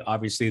 obviously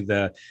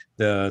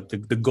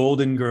the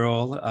golden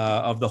girl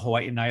of the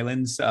Hawaiian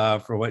Islands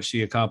for what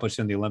she accomplished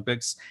in the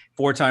Olympics.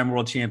 4-time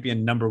world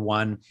champion, number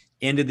 1,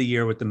 ended the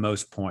year with the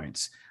most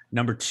points.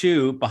 Number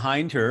 2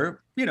 behind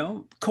her,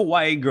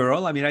 Kauai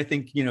girl. I mean, I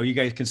think, you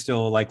guys can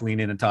still lean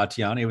in on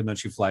Tatiana, even though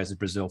she flies the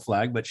Brazil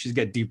flag, but she's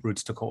got deep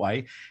roots to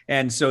Kauai.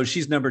 And so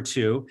she's number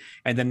 2.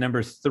 And then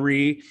number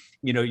 3,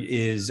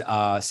 is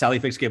Sally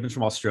Fix-Gibbons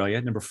from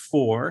Australia. Number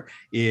 4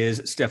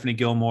 is Stephanie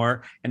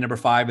Gilmore. And number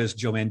 5 is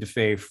Joanne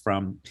Defay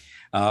from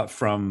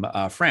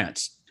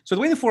France. So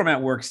the way the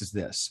format works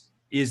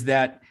is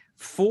that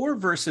 4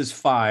 versus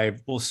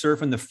 5 will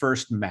surf in the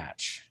first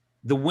match.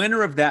 The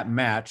winner of that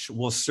match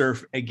will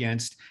surf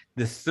against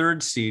the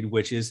 3rd seed,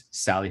 which is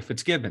Sally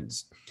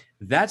Fitzgibbons.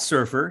 That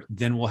surfer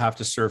then will have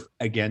to surf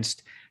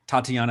against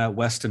Tatiana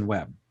Weston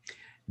Webb.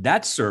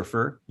 That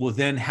surfer will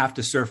then have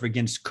to surf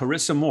against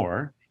Carissa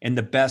Moore in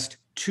the best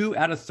 2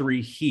 out of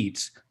 3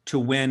 heats to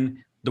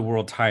win the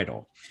world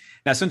title.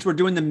 Now, since we're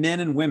doing the men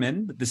and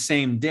women the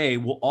same day,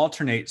 we'll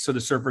alternate so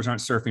the surfers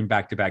aren't surfing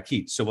back-to-back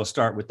heats. So we'll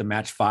start with the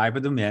match 5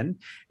 of the men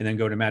and then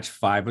go to match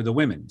 5 of the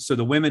women. So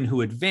the women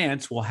who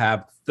advance will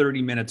have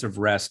 30 minutes of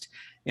rest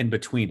in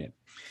between it.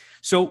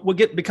 So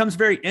becomes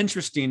very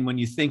interesting when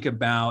you think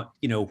about,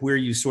 where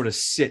you sort of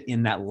sit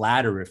in that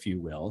ladder, if you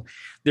will.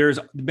 There's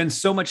been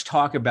so much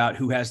talk about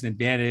who has an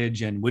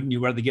advantage and wouldn't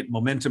you rather get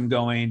momentum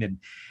going? And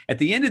at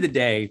the end of the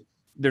day,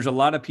 there's a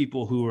lot of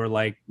people who are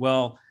like,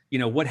 well,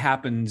 what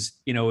happens,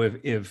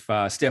 if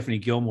Stephanie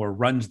Gilmore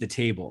runs the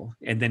table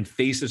and then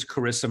faces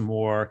Carissa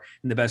Moore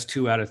in the best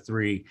 2 out of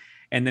 3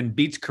 and then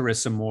beats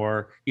Carissa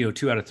Moore,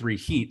 2 out of 3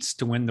 heats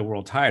to win the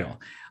world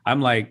title. I'm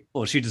like,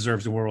 well, she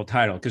deserves the world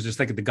title because just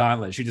think of the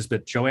gauntlet. She just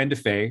beat Joanne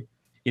Defay.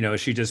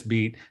 She just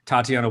beat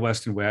Tatiana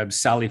Weston Webb,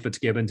 Sally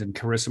Fitzgibbons, and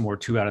Carissa Moore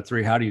 2 out of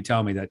 3. How do you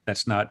tell me that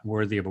that's not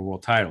worthy of a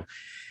world title?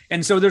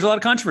 And so there's a lot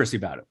of controversy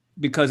about it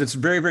because it's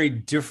very, very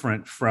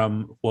different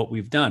from what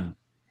we've done.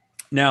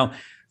 Now,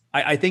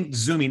 I think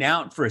zooming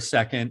out for a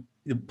second,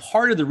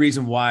 part of the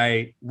reason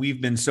why we've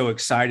been so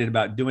excited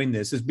about doing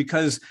this is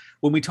because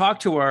when we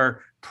talk to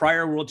our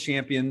prior world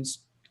champions,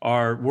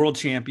 our world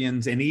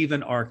champions, and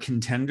even our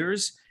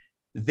contenders,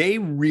 they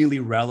really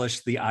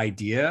relish the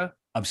idea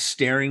of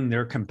staring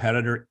their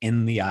competitor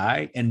in the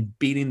eye and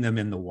beating them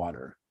in the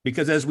water.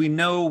 Because as we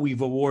know,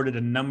 we've awarded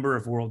a number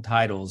of world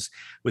titles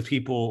with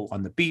people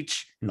on the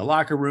beach, in the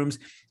locker rooms,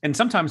 and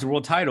sometimes the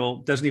world title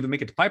doesn't even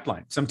make it to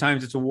pipeline.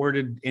 Sometimes it's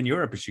awarded in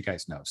Europe, as you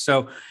guys know.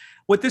 So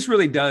what this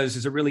really does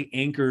is it really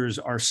anchors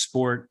our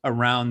sport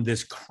around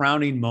this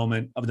crowning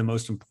moment of the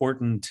most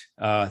important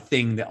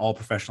thing that all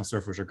professional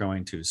surfers are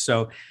going to.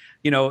 So,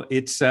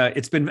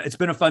 it's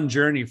been a fun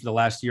journey for the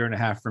last year and a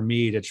half for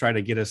me to try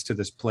to get us to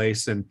this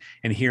place and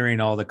hearing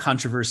all the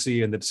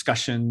controversy and the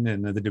discussion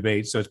and the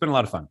debate. So it's been a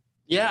lot of fun.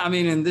 Yeah, I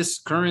mean, in this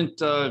current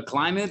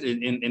climate,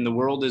 in the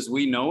world as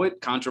we know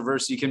it,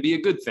 controversy can be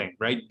a good thing,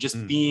 right?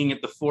 Just being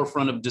at the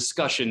forefront of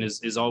discussion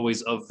is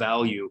always of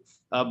value.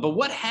 But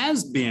what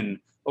has been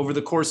over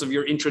the course of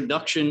your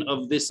introduction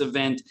of this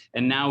event,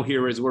 and now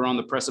here as we're on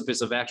the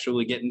precipice of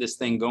actually getting this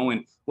thing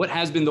going, what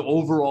has been the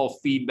overall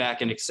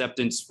feedback and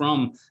acceptance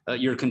from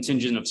your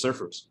contingent of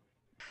surfers?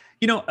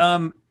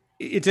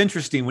 It's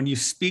interesting when you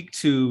speak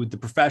to the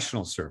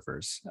professional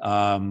surfers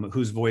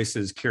whose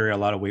voices carry a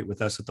lot of weight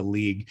with us at the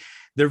league.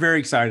 They're very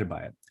excited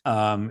by it.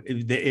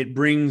 It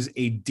brings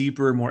a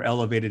deeper, more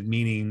elevated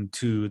meaning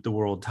to the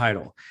world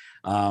title.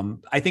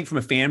 I think from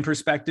a fan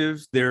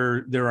perspective,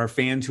 there are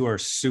fans who are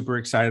super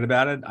excited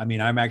about it. I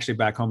mean, I'm actually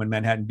back home in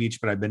Manhattan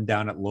Beach, but I've been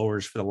down at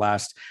Lowers for the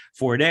last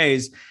 4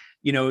 days.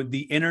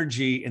 The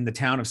energy in the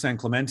town of San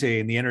Clemente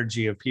and the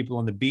energy of people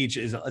on the beach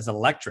is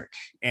electric.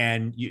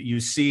 And you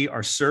see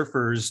our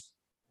surfers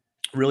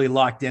really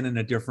locked in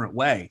a different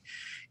way.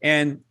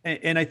 And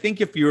I think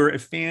if you're a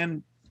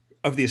fan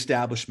of the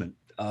establishment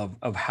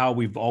of how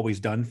we've always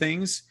done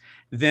things,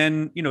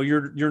 then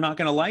you're not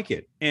going to like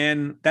it,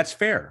 and that's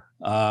fair.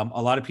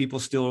 A lot of people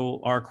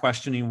still are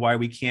questioning why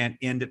we can't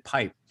end at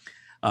pipe.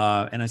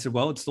 And I said,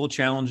 well, it's still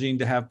challenging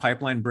to have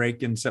pipeline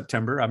break in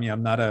September. I mean,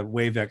 I'm not a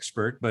wave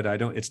expert, but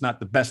it's not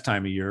the best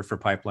time of year for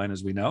pipeline,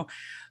 as we know,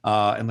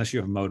 unless you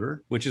have a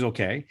motor, which is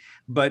okay.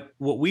 But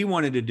what we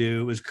wanted to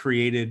do was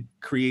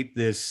create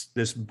this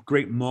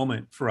great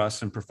moment for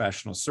us in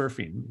professional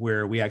surfing,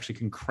 where we actually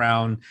can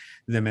crown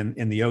them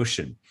in the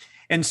ocean.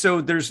 And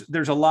so there's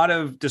a lot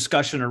of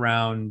discussion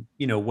around,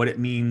 what it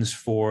means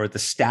for the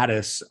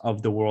status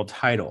of the world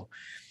title.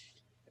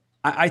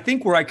 I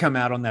think where I come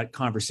out on that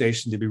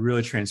conversation, to be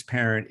really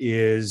transparent,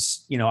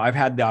 is, I've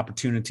had the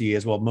opportunity,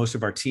 as well, most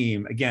of our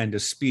team, again, to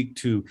speak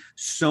to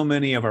so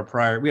many of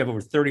we have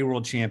over 30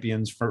 world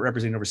champions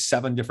representing over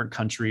 7 different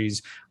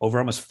countries over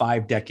almost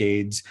 5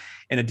 decades,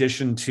 in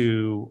addition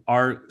to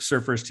our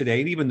surfers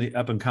today, and even the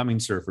up and coming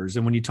surfers.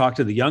 And when you talk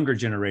to the younger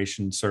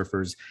generation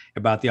surfers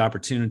about the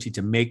opportunity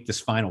to make this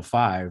final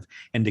 5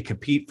 and to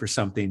compete for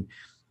something,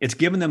 it's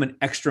given them an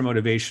extra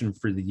motivation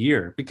for the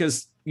year,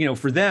 because,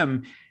 for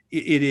them,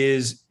 it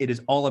is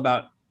all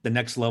about the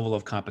next level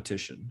of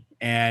competition.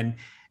 And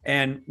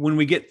when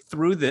we get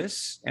through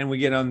this and we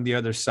get on the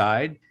other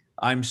side,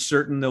 I'm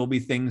certain there'll be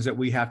things that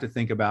we have to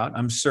think about.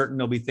 I'm certain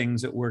there'll be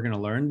things that we're going to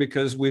learn,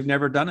 because we've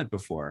never done it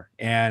before.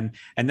 And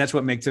that's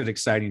what makes it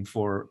exciting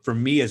for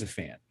me as a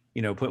fan.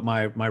 Put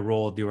my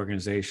role at the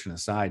organization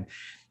aside.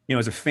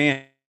 As a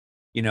fan,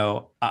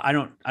 I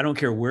don't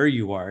care where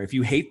you are. If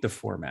you hate the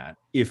format,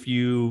 if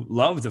you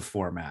love the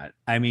format,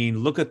 I mean,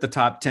 look at the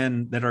top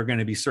 10 that are going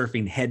to be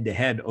surfing head to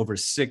head over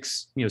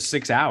 6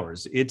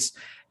 hours.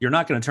 You're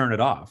not going to turn it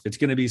off. It's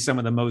going to be some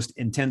of the most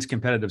intense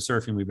competitive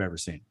surfing we've ever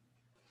seen.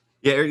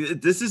 Yeah,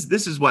 this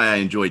is why I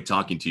enjoyed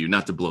talking to you,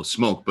 not to blow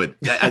smoke, but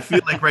I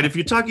feel like, right, if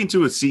you're talking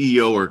to a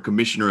CEO or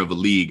commissioner of a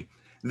league,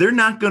 they're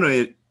not going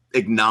to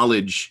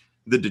acknowledge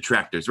the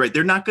detractors, right?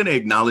 They're not going to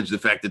acknowledge the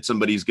fact that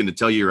somebody's going to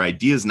tell you your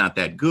idea is not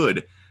that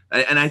good.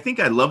 And I think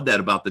I love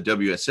that about the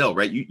WSL,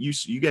 right?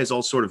 You guys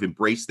all sort of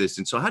embrace this.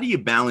 And so how do you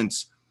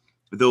balance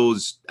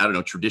those, I don't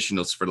know,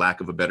 traditionalists, for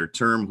lack of a better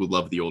term, who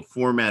love the old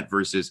format,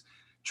 versus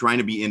trying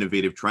to be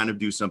innovative, trying to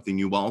do something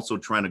new, while also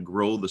trying to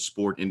grow the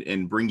sport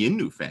and bring in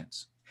new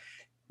fans?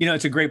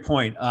 It's a great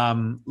point.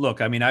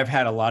 Look, I mean, I've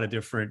had a lot of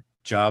different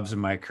jobs in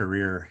my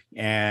career,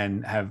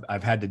 and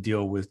I've had to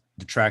deal with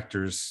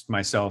detractors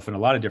myself in a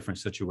lot of different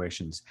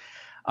situations.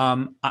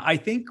 I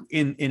think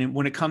in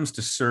when it comes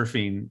to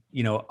surfing,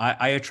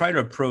 I try to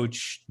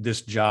approach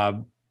this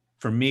job,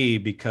 for me,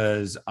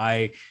 because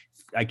I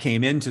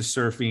came into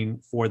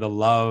surfing for the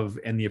love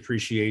and the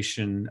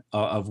appreciation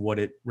of what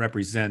it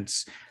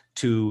represents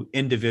to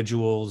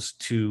individuals,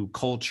 to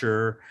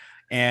culture,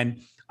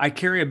 and I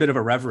carry a bit of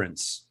a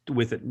reverence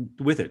with it,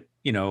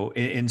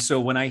 and so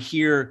when I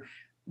hear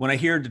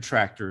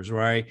detractors,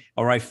 or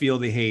I feel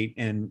the hate,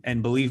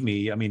 and believe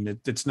me, I mean,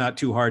 it's not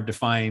too hard to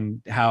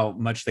find how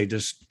much they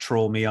just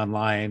troll me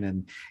online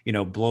and,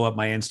 blow up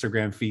my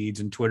Instagram feeds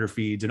and Twitter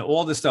feeds and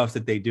all the stuff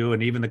that they do.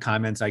 And even the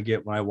comments I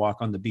get when I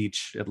walk on the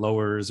beach at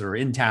Lowers or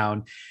in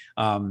town,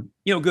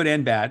 good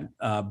and bad.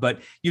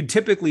 But you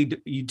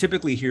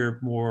typically hear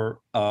more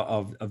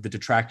of the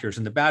detractors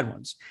and the bad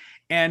ones.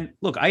 And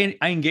look, I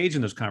engage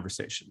in those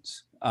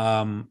conversations.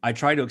 I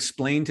try to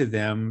explain to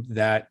them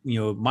that,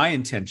 my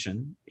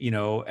intention,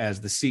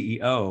 as the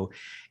CEO,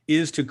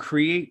 is to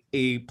create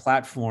a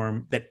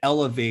platform that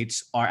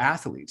elevates our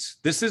athletes.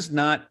 This is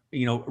not,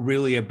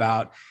 really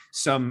about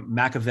some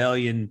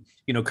Machiavellian,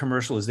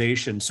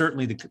 commercialization.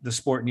 Certainly the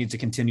sport needs to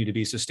continue to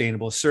be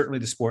sustainable. Certainly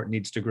the sport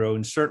needs to grow.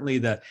 And certainly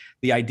the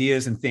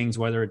ideas and things,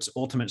 whether it's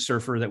Ultimate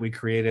Surfer that we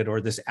created,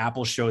 or this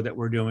Apple show that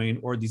we're doing,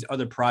 or these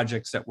other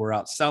projects that we're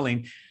out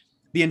selling,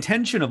 The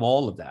intention of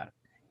all of that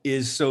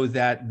is so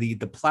that the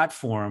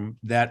platform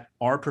that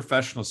our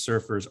professional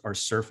surfers are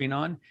surfing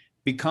on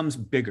becomes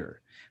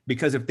bigger.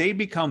 Because if they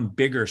become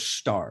bigger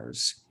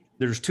stars,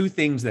 there's two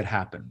things that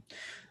happen.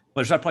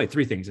 Well, there's not probably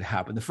three things that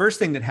happen. The first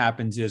thing that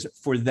happens is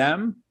for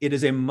them, it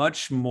is a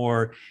much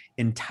more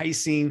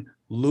enticing,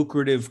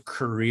 lucrative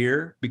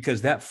career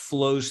because that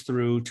flows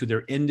through to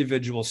their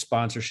individual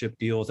sponsorship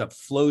deals, that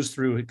flows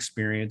through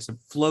experience,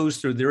 that flows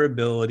through their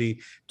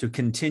ability to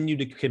continue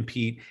to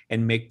compete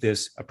and make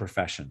this a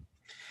profession.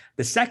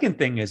 The second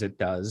thing is it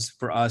does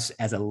for us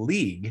as a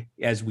league,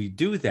 as we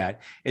do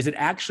that, is it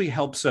actually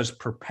helps us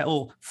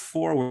propel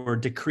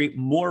forward to create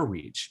more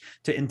reach,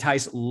 to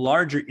entice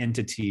larger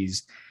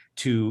entities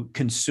to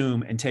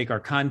consume and take our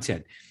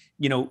content.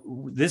 In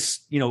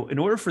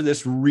order for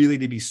this really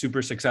to be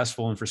super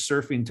successful and for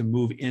surfing to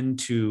move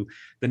into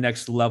the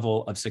next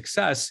level of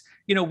success,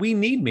 we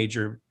need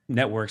major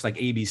networks like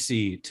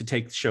ABC to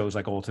take shows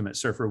like Ultimate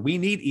Surfer. We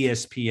need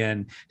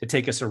ESPN to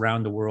take us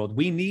around the world.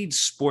 We need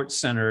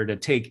SportsCenter to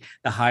take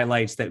the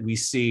highlights that we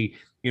see,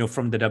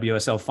 from the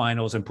WSL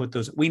finals and put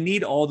those. We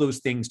need all those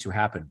things to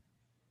happen.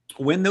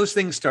 When those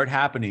things start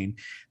happening,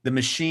 the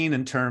machine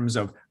in terms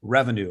of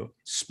revenue,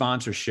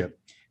 sponsorship,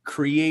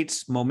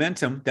 creates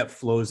momentum that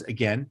flows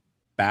again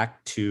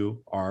back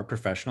to our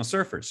professional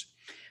surfers.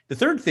 The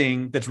third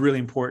thing that's really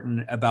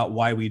important about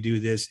why we do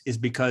this is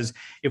because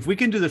if we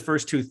can do the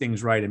first two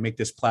things right and make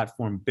this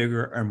platform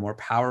bigger and more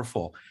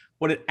powerful,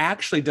 what it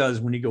actually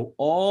does when you go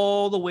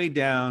all the way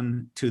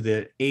down to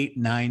the 8,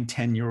 9,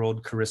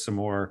 10-year-old Carissa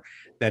Moore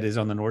that is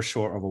on the North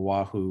Shore of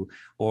Oahu,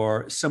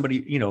 or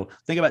somebody,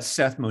 think about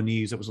Seth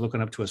Moniz that was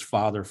looking up to his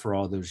father for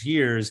all those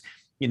years,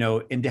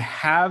 and to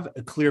have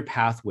a clear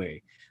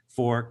pathway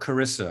for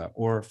Carissa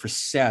or for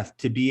Seth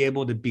to be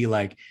able to be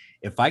like,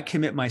 if I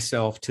commit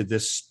myself to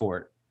this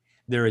sport,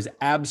 there is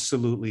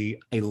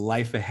absolutely a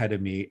life ahead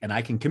of me and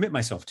I can commit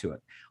myself to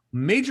it.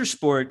 Major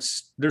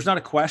sports, there's not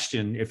a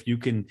question if you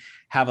can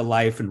have a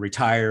life and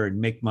retire and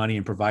make money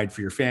and provide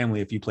for your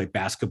family if you play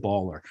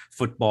basketball or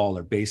football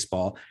or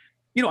baseball.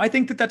 I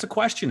think that's a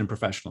question in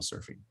professional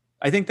surfing.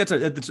 I think that's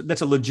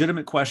a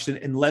legitimate question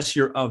unless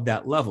you're of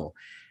that level.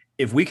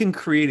 If we can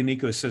create an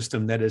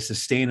ecosystem that is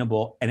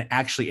sustainable and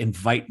actually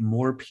invite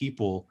more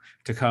people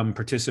to come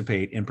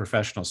participate in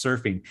professional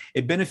surfing,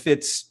 it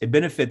benefits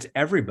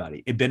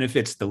everybody. It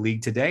benefits the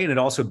league today, and it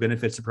also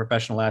benefits the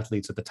professional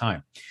athletes at the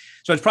time.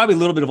 So it's probably a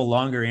little bit of a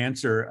longer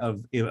answer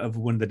of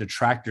when the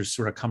detractors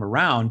sort of come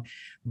around,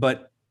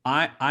 but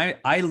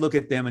I look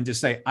at them and just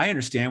say, I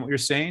understand what you're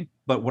saying,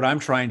 but what I'm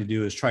trying to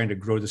do is trying to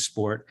grow the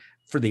sport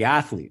for the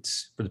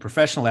athletes, for the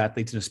professional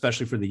athletes, and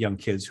especially for the young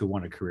kids who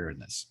want a career in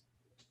this.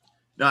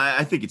 No,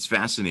 I think it's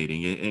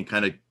fascinating and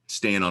kind of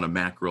staying on a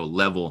macro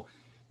level.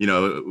 We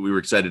were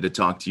excited to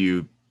talk to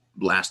you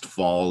last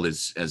fall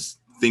as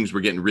things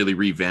were getting really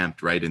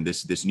revamped, right? And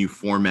this new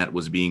format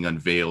was being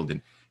unveiled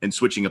and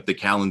switching up the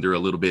calendar a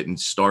little bit and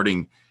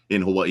starting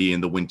in Hawaii in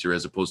the winter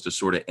as opposed to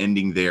sort of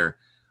ending there.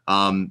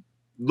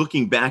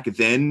 Looking back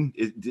then,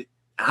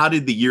 how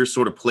did the year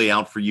sort of play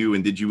out for you?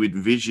 And did you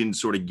envision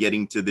sort of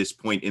getting to this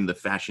point in the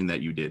fashion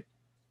that you did?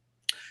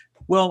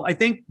 Well, I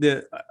think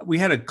we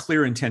had a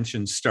clear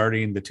intention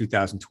starting the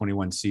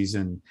 2021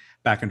 season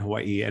back in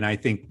Hawaii. And I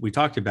think we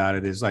talked about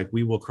it as like,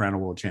 we will crown a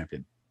world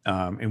champion.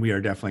 And we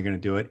are definitely going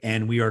to do it.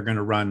 And we are going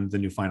to run the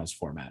new finals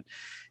format.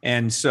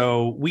 And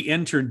so we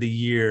entered the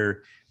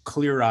year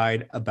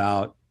clear-eyed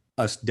about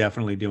us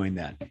definitely doing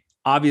that.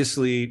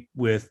 Obviously,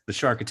 with the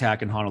shark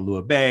attack in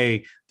Honolulu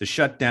Bay, the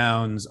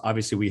shutdowns,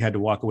 obviously we had to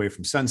walk away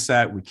from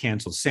Sunset. We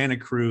canceled Santa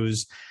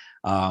Cruz.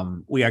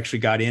 We actually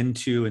got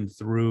into and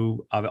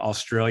through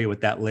Australia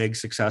with that leg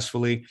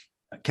successfully.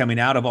 Coming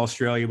out of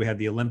Australia, we had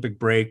the Olympic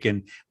break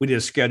and we did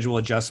a schedule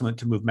adjustment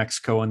to move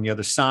Mexico on the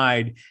other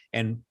side.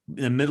 And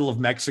in the middle of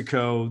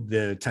Mexico,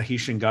 the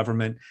Tahitian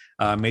government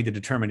made the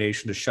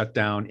determination to shut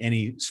down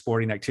any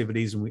sporting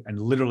activities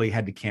and literally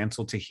had to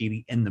cancel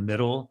Tahiti in the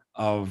middle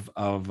of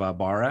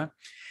Bara.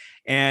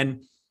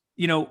 And,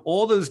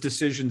 all those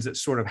decisions that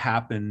sort of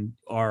happened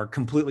are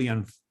completely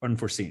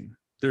unforeseen.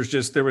 There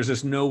was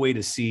just no way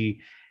to see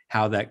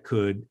how that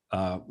could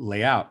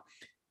lay out.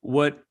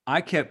 What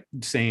I kept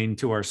saying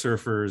to our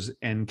surfers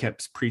and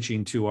kept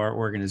preaching to our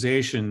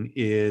organization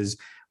is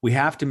we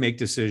have to make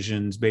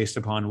decisions based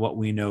upon what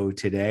we know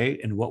today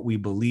and what we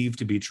believe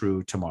to be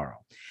true tomorrow.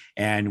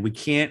 And we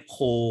can't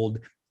hold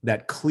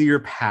that clear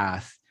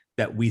path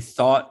that we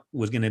thought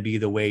was going to be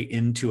the way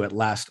into it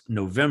last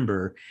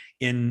November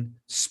in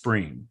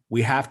spring.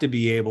 We have to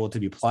be able to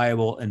be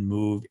pliable and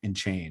move and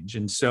change.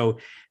 And so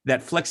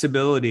that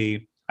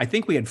flexibility, I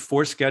think we had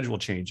 4 schedule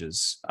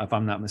changes, if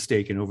I'm not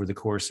mistaken, over the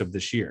course of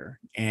this year.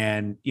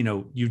 And,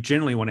 you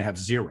generally want to have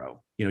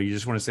 0. You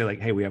just want to say like,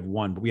 hey, we have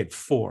 1, but we had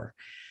 4.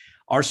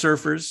 Our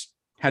surfers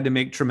had to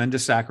make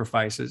tremendous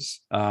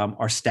sacrifices.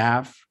 Our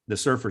staff, the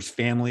surfers'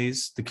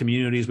 families, the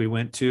communities we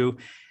went to,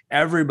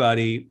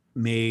 everybody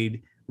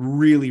made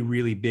really,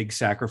 really big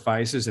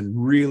sacrifices and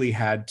really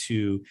had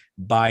to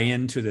buy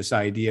into this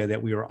idea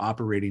that we were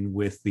operating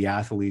with the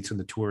athletes and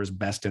the tour's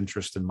best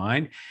interest in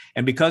mind.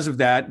 And because of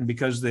that, and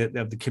because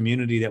of the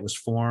community that was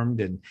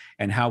formed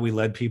and how we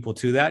led people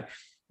to that,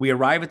 we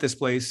arrive at this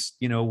place,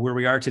 where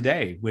we are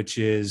today, which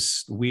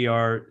is we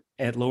are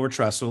at Lower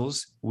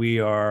Trestles. We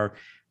are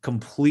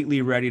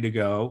completely ready to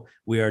go.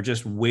 We are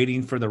just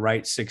waiting for the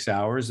right 6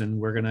 hours, and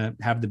we're going to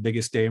have the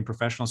biggest day in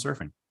professional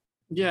surfing.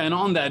 Yeah, and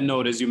on that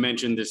note, as you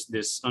mentioned,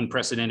 this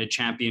unprecedented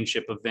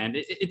championship event,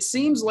 it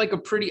seems like a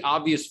pretty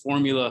obvious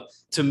formula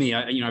to me.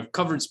 I've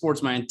covered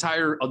sports my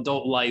entire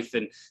adult life,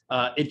 and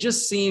it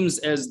just seems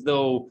as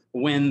though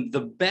when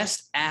the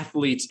best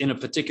athletes in a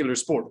particular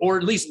sport, or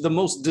at least the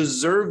most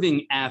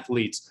deserving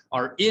athletes,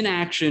 are in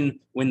action,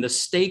 when the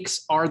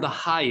stakes are the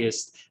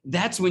highest,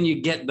 that's when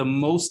you get the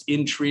most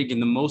intrigue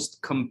and the most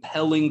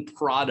compelling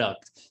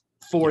product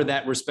for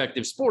that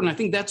respective sport. And I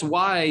think that's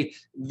why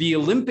the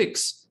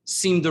Olympics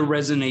seemed to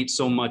resonate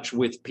so much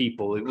with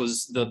people. It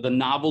was the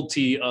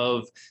novelty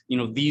of,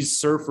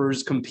 these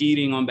surfers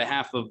competing on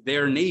behalf of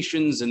their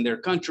nations and their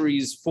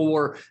countries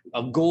for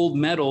a gold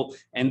medal.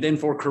 And then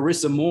for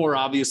Carissa Moore,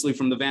 obviously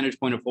from the vantage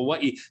point of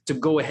Hawaii, to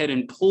go ahead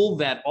and pull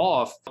that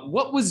off.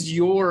 What was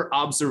your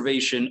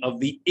observation of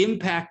the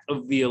impact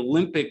of the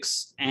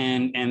Olympics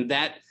and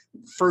that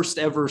first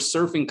ever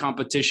surfing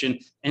competition,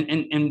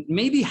 and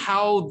maybe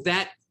how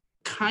that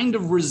kind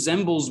of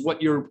resembles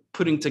what you're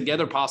putting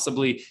together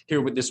possibly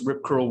here with this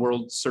Rip Curl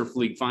World Surf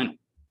League final?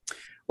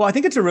 Well, I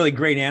think it's a really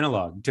great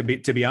analog, to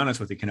be honest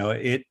with you, Kanoa.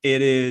 It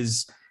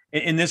is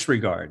in this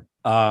regard.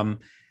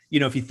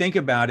 If you think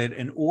about it,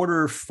 in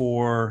order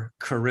for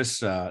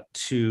Carissa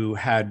to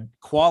had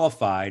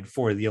qualified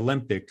for the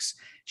Olympics,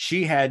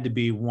 she had to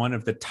be one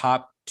of the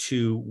top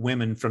 2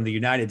 women from the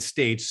United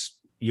States,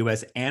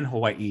 US and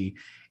Hawaii,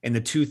 in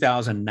the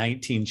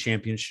 2019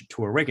 championship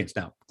tour rankings.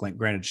 Now,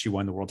 granted, she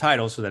won the world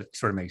title, so that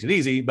sort of makes it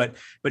easy, but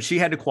she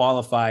had to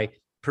qualify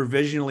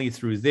provisionally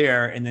through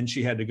there, and then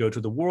she had to go to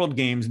the World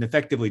Games and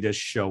effectively just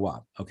show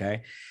up,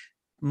 okay?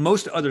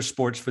 Most other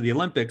sports for the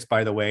Olympics,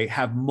 by the way,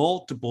 have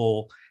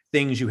multiple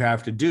things you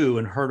have to do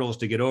and hurdles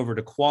to get over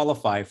to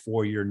qualify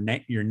for your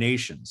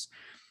nations.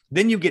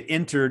 Then you get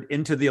entered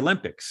into the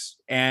Olympics,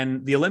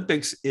 and the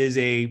Olympics is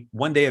a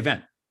one-day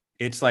event.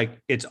 It's like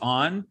it's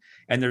on,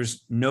 and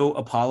there's no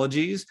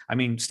apologies. I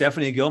mean,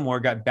 Stephanie Gilmore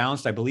got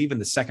bounced, I believe, in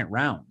the second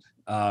round,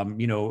 of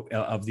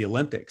the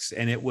Olympics,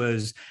 and it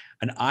was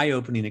an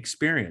eye-opening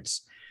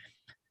experience.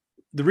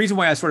 The reason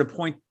why I sort of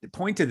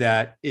point to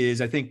that is,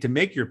 I think, to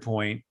make your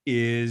point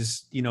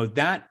is,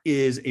 that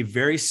is a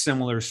very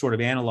similar sort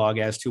of analog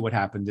as to what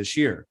happened this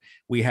year.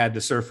 We had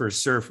the surfers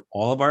surf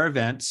all of our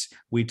events.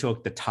 We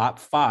took the top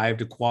 5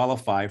 to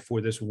qualify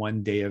for this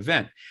one-day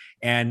event.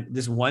 And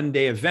this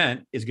one-day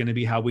event is going to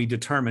be how we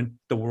determine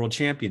the World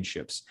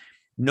Championships.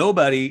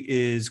 Nobody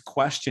is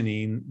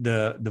questioning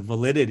the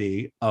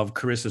validity of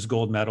Carissa's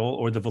gold medal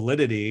or the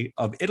validity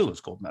of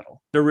Italo's gold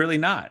medal. They're really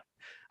not.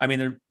 I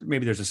mean,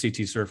 maybe there's a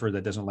CT surfer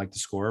that doesn't like the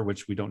score,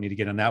 which we don't need to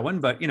get on that one,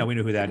 but we know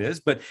who that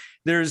is. But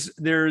there is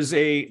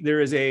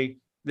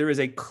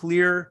a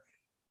clear,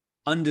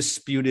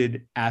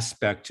 undisputed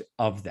aspect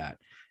of that.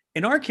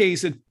 In our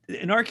case,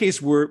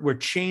 we're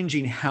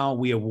changing how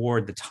we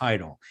award the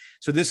title.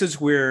 So this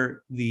is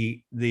where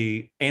the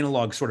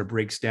analog sort of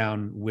breaks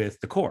down with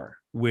the core,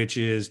 which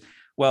is,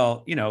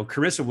 well,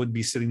 Carissa would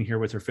be sitting here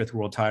with her 5th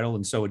world title,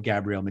 and so would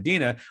Gabrielle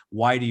Medina.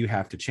 Why do you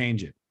have to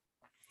change it?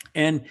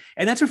 And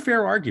that's a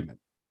fair argument.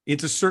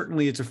 It's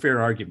a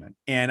fair argument.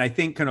 And I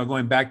think, kind of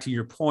going back to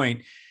your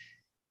point,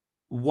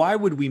 why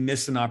would we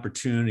miss an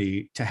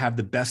opportunity to have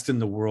the best in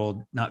the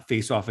world not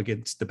face off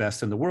against the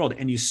best in the world?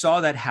 And you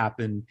saw that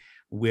happen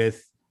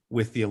with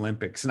the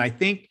Olympics. And I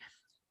think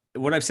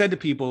what I've said to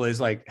people is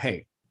like,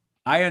 hey,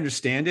 I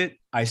understand it.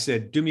 I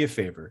said, do me a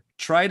favor,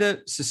 try to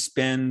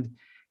suspend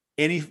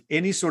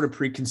any sort of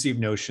preconceived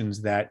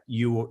notions that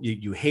you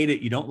hate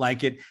it, you don't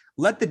like it.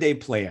 Let the day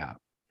play out.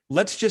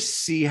 Let's just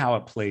see how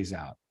it plays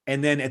out.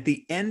 And then at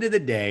the end of the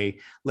day,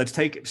 let's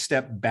take a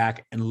step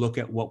back and look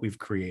at what we've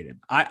created.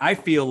 I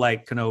feel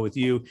like, Kanoa, with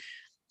you,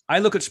 I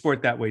look at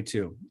sport that way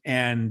too.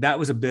 And that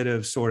was a bit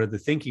of sort of the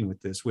thinking with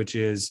this, which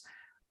is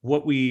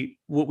what we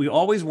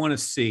always want to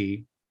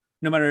see,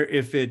 no matter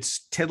if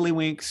it's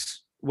tiddlywinks,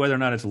 whether or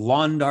not it's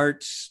lawn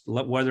darts,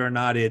 whether or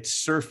not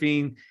it's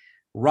surfing,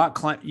 rock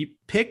climbing, you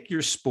pick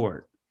your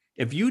sport.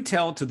 If you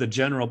tell to the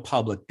general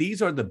public,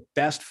 these are the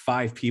best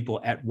 5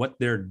 people at what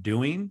they're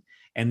doing,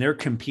 and they're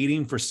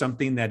competing for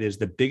something that is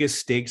the biggest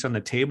stakes on the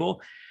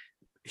table,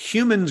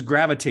 humans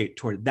gravitate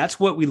toward it. That's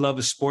what we love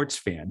as sports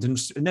fans.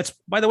 And that's,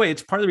 by the way,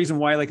 it's part of the reason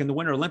why, like in the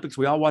Winter Olympics,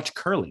 we all watch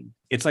curling.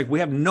 It's like, we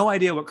have no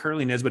idea what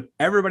curling is, but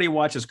everybody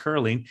watches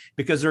curling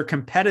because they're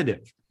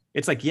competitive.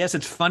 It's like, yes,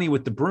 it's funny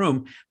with the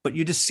broom, but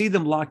you just see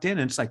them locked in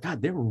and it's like,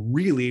 God, they're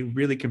really,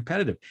 really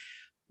competitive.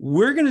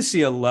 We're going to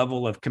see a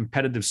level of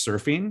competitive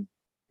surfing,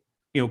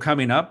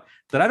 coming up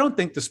that I don't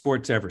think the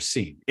sport's ever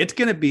seen. It's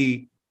going to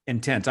be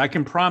intense. I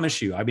can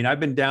promise you. I mean, I've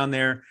been down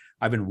there.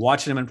 I've been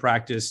watching them in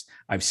practice.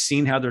 I've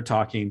seen how they're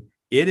talking.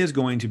 It is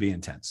going to be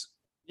intense.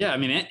 Yeah, I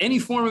mean, any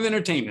form of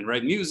entertainment,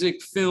 right?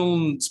 Music,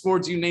 film,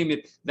 sports, you name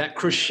it, that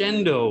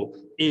crescendo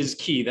is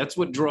key. That's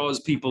what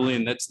draws people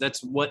in.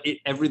 That's what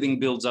everything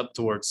builds up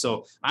towards.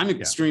 So I'm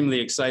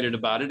extremely excited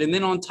about it. And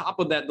then on top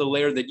of that, the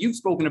layer that you've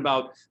spoken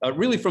about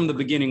really from the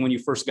beginning when you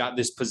first got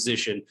this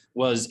position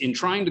was in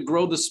trying to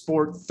grow the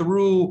sport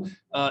through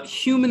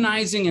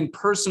humanizing and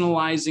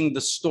personalizing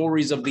the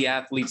stories of the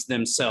athletes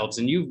themselves.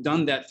 And you've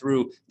done that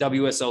through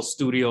WSL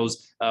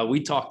Studios. We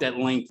talked at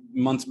length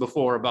months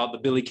before about the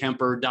Billy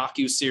Kemper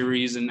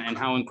docu-series and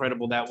how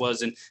incredible that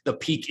was, and the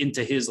peek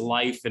into his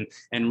life,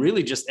 and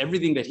really just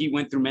everything that he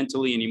went through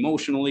mentally and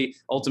emotionally.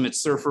 Ultimate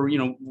Surfer,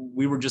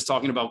 we were just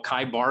talking about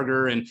Kai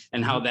Barger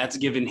and how that's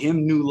given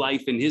him new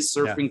life in his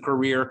surfing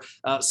career.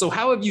 So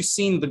how have you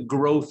seen the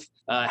growth?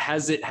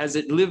 Has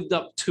it lived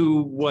up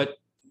to what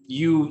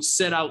you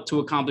set out to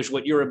accomplish,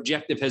 what your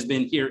objective has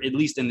been here, at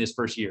least in this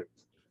first year?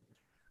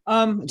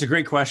 It's a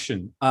great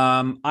question.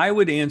 I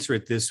would answer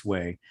it this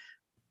way.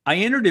 I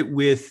entered it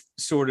with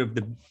sort of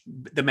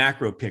the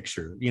macro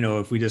picture.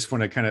 If we just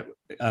want to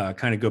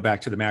kind of go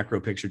back to the macro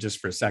picture just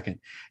for a second,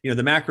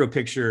 the macro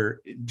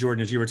picture,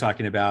 Jordan, as you were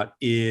talking about,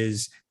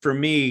 is for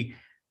me,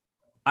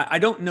 I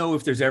don't know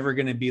if there's ever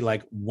going to be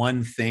like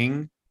one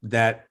thing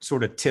that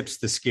sort of tips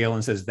the scale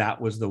and says that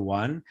was the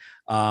one.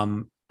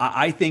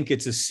 I think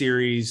it's a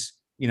series.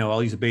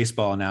 I'll use a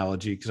baseball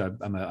analogy because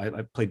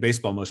I played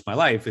baseball most of my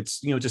life.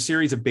 It's a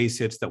series of base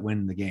hits that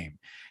win the game.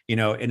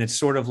 And it's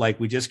sort of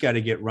like we just got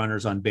to get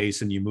runners on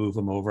base and you move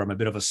them over. I'm a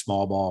bit of a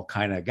small ball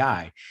kind of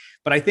guy,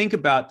 but I think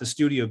about the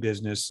studio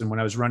business, and when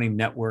I was running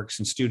networks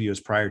and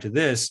studios prior to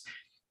this,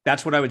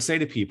 that's what I would say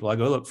to people. I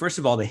go, look, first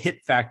of all, the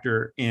hit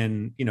factor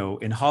in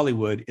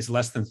Hollywood is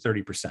less than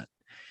 30%.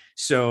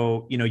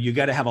 So, you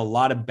got to have a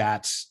lot of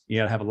bats. You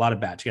got to have a lot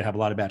of bats. You got to have a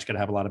lot of bats. You got to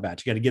have a lot of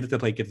bats. You got to get to the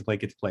plate, get to the plate,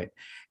 get to the plate.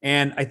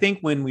 And I think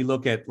when we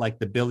look at like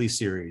the Billy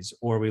series,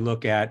 or we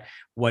look at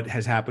what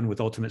has happened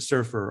with Ultimate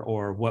Surfer,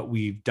 or what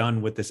we've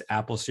done with this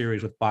Apple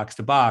series with Box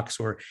to Box,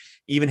 or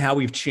even how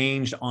we've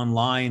changed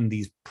online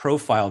these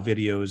profile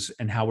videos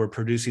and how we're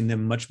producing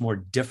them much more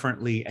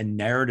differently and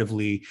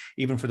narratively,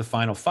 even for the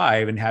Final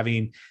Five, and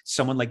having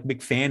someone like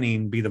Mick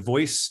Fanning be the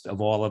voice of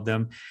all of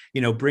them,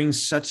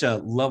 brings such a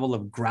level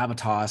of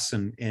gravitas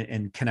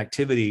and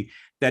connectivity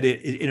that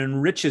it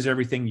enriches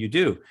everything you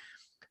do.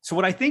 So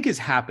what I think is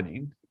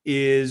happening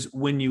is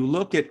when you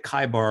look at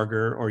Kai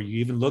Barger, or you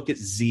even look at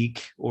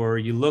Zeke, or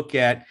you look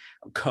at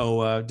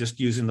Koa, just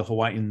using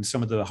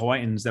some of the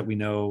Hawaiians that we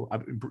know,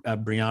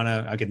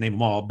 Brianna, I could name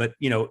them all, but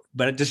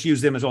just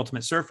use them as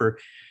Ultimate Surfer,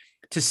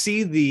 to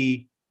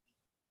see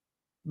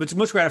what's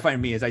most gratifying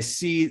to me is I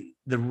see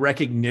the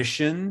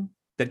recognition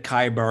that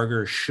Kai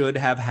Barger should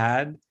have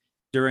had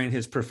during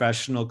his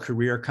professional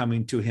career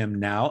coming to him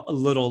now, a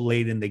little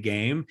late in the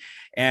game.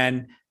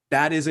 And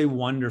that is a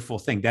wonderful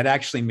thing. That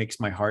actually makes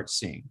my heart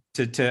sing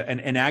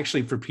and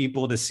actually for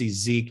people to see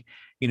Zeke,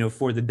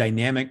 for the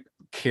dynamic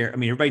care. I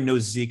mean, everybody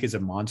knows Zeke is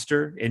a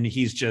monster and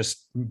he's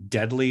just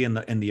deadly in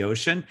the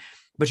ocean,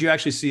 but you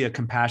actually see a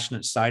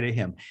compassionate side of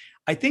him.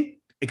 I think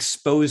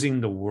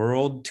exposing the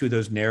world to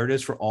those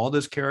narratives for all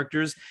those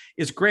characters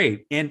is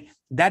great. And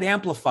that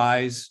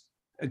amplifies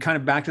kind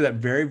of back to that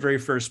very, very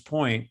first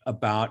point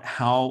about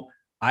how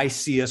I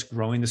see us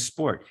growing the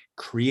sport,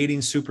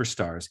 creating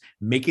superstars,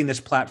 making this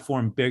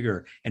platform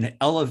bigger, and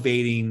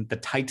elevating the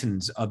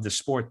titans of the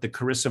sport, the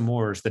Carissa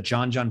Moores, the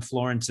John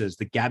Florences,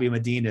 the Gabby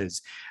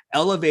Medinas,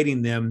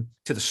 elevating them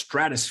to the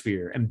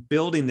stratosphere, and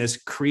building this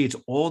creates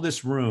all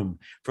this room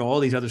for all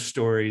these other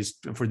stories,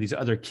 for these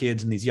other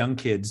kids and these young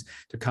kids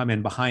to come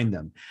in behind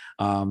them.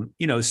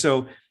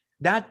 So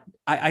that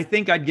I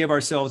think I'd give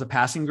ourselves a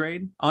passing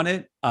grade on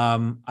it.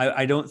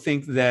 I don't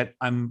think that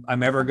I'm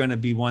ever going to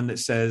be one that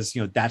says,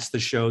 that's the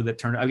show that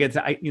turned.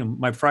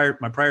 My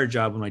prior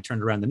job when I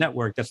turned around the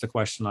network, that's the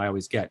question I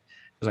always get. It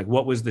was like,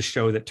 what was the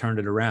show that turned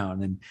it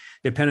around? And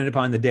depending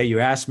upon the day you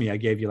asked me, I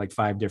gave you like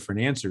 5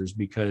 different answers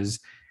because,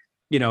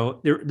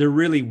 there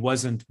really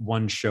wasn't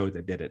one show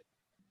that did it.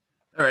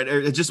 All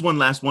right. Just one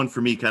last one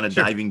for me, kind of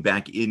Sure. diving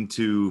back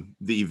into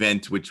the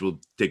event, which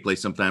will take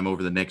place sometime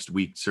over the next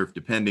week, surf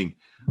depending.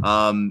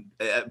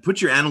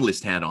 Put your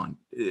analyst hat on.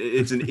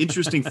 It's an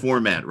interesting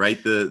format, right?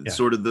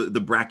 Sort of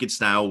the bracket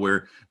style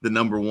where the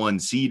number one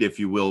seed, if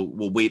you will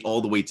wait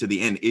all the way to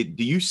the end.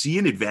 Do you see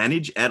an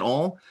advantage at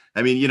all?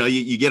 I mean,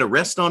 you get a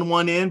rest on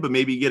one end, but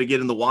maybe you got to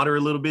get in the water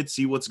a little bit,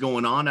 see what's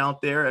going on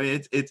out there. I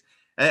mean,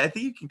 I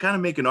think you can kind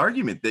of make an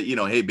argument that,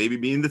 hey, maybe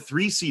being the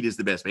 3 seed is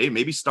the best. Hey,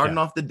 maybe starting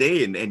off the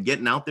day and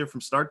getting out there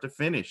from start to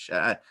finish.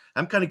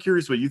 I'm kind of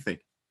curious what you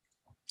think.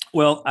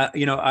 Well,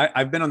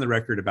 I've been on the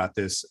record about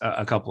this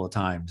a couple of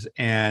times,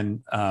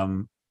 and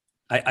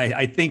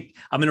I think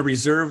I'm going to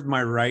reserve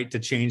my right to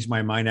change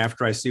my mind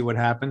after I see what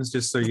happens,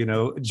 just so you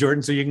know,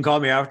 Jordan, so you can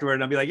call me afterward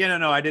and I'll be like, yeah,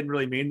 no, I didn't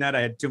really mean that.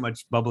 I had too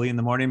much bubbly in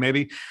the morning,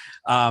 maybe.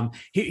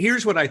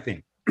 Here's what I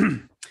think.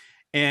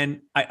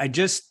 And I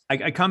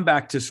come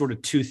back to sort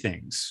of 2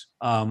 things.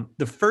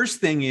 The first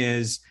thing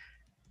is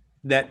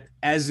that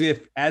as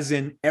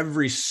in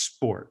every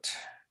sport,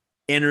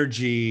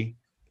 energy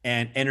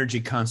and energy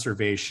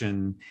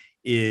conservation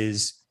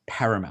is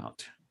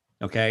paramount.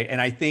 Okay. And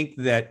I think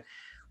that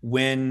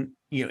when,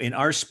 in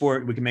our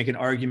sport, we can make an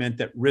argument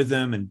that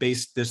rhythm and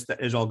base, that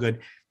is all good.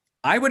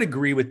 I would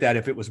agree with that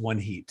if it was one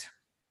heat.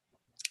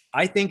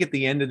 I think at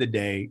the end of the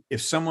day,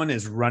 if someone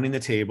is running the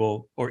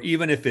table, or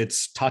even if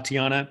it's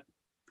Tatiana,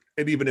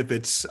 and even if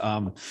it's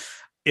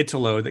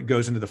Italo that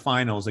goes into the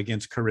finals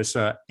against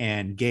Carissa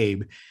and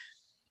Gabe,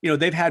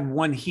 they've had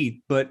one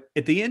heat, but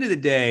at the end of the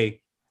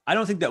day, I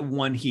don't think that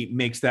one heat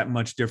makes that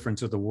much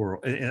difference of the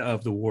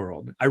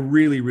world. I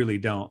really, really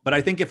don't. But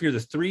I think if you're the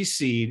 3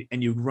 seed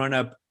and you run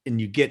up and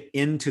you get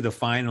into the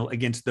final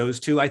against those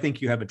two, I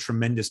think you have a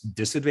tremendous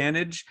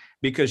disadvantage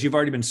because you've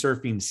already been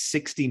surfing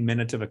 60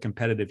 minutes of a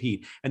competitive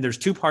heat. And there's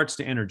 2 parts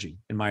to energy,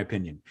 in my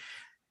opinion.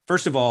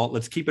 First of all,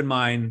 let's keep in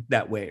mind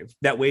that wave.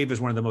 That wave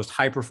is one of the most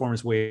high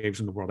performance waves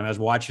in the world. And I was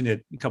watching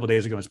it a couple of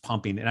days ago, it's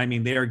pumping. And I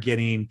mean, they are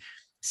getting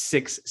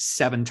 6,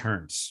 7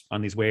 turns on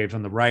these waves.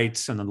 On the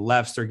rights and on the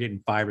lefts, they're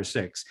getting 5 or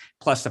 6,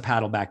 plus the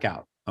paddle back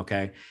out.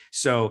 Okay.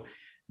 So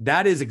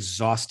that is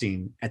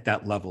exhausting at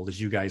that level, as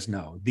you guys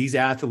know. These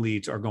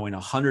athletes are going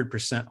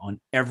 100% on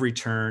every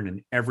turn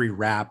and every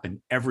wrap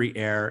and every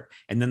air.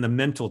 And then the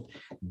mental,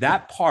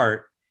 that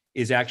part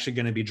is actually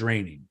going to be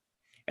draining.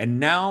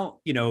 And now,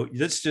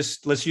 let's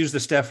use the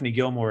Stephanie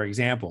Gilmore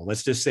example.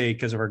 Let's just say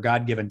because of her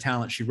God-given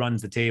talent, she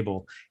runs the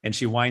table and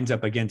she winds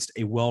up against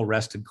a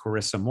well-rested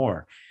Carissa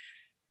Moore.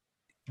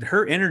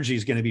 Her energy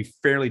is going to be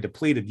fairly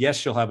depleted. Yes,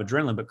 she'll have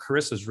adrenaline, but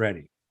Carissa's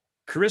ready.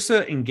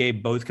 Carissa and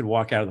Gabe both could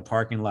walk out of the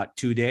parking lot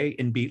today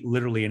and beat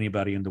literally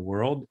anybody in the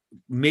world,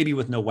 maybe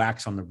with no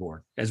wax on the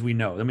board, as we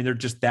know. I mean, they're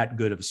just that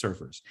good of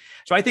surfers.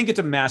 So I think it's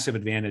a massive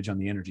advantage on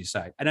the energy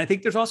side. And I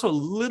think there's also a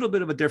little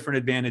bit of a different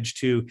advantage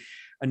too,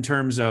 in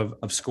terms of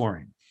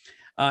scoring.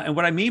 And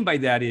what I mean by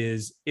that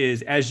is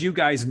as you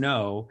guys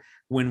know,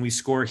 when we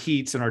score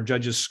heats and our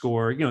judges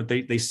score,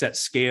 they set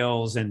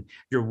scales and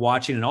you're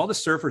watching, and all the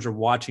surfers are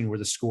watching where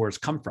the scores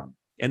come from.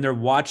 And they're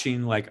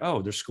watching like,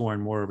 oh, they're scoring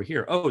more over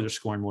here. Oh, they're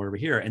scoring more over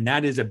here. And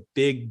that is a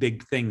big,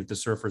 big thing that the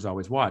surfers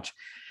always watch.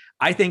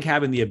 I think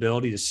having the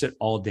ability to sit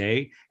all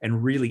day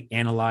and really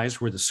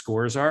analyze where the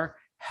scores are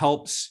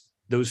helps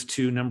those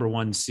 2 number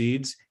 1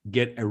 seeds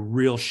get a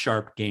real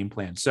sharp game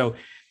plan. So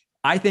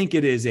I think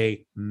it is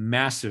a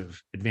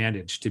massive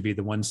advantage to be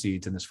the 1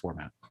 seeds in this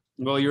format.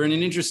 Well, you're in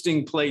an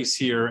interesting place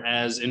here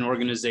as an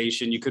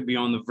organization. You could be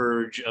on the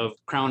verge of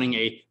crowning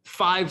a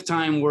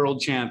 5-time world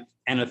champ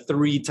and a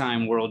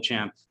 3-time world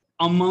champ.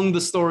 Among the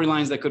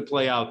storylines that could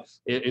play out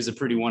is a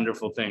pretty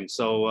wonderful thing.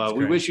 So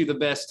we wish you the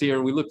best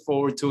here. We look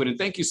forward to it. And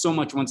thank you so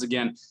much once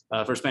again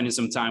for spending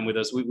some time with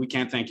us. We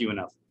can't thank you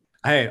enough.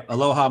 Hey,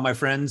 aloha, my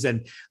friends,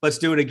 and let's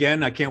do it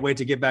again. I can't wait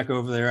to get back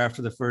over there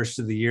after the first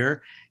of the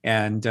year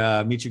and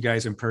meet you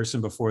guys in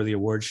person before the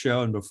awards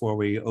show and before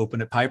we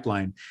open at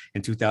Pipeline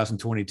in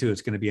 2022.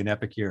 It's going to be an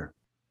epic year.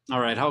 All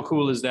right. How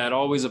cool is that?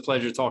 Always a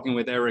pleasure talking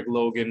with Eric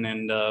Logan,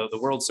 and the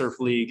World Surf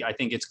League, I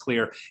think it's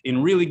clear,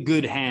 in really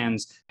good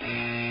hands.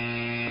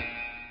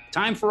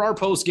 Time for our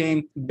post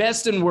game.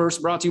 Best and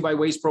worst, brought to you by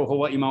Waste Pro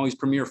Hawaii, Maui's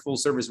premier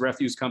full-service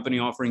refuse company,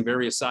 offering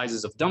various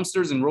sizes of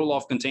dumpsters and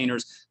roll-off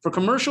containers for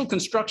commercial,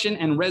 construction,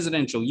 and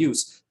residential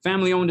use.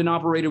 Family-owned and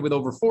operated with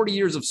over 40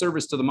 years of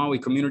service to the Maui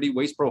community,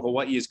 Waste Pro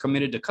Hawaii is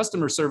committed to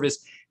customer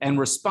service and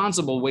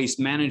responsible waste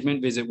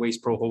management. Visit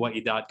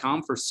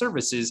wasteprohawaii.com for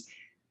services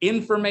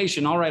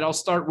information. All right, I'll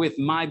start with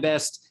my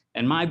best,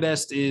 and my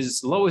best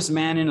is Lois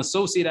Mannin,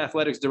 Associate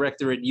Athletics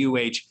Director at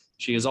UH.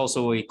 She is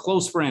also a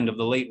close friend of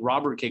the late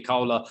Robert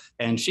Kekaula,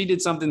 and she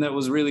did something that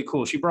was really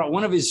cool. She brought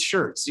one of his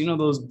shirts,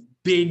 those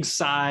big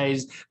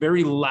size,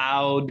 very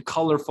loud,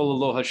 colorful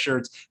Aloha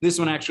shirts. This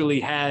one actually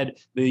had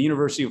the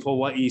University of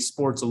Hawaii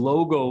sports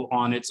logo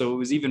on it, so it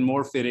was even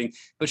more fitting.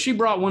 But she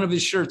brought one of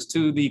his shirts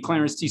to the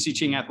Clarence T.C.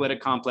 Ching Athletic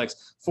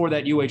Complex for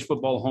that UH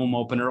football home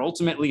opener,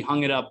 ultimately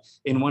hung it up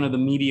in one of the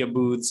media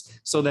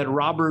booths so that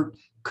Robert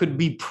could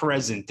be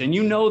present. And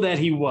that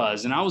he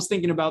was. And I was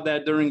thinking about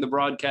that during the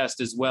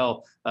broadcast as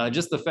well.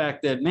 Just the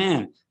fact that,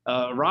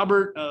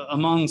 Robert,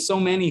 among so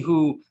many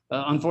who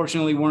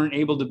unfortunately weren't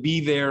able to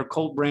be there,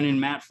 Colt Brennan,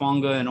 Matt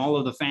Fonga, and all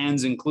of the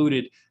fans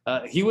included,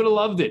 he would have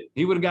loved it.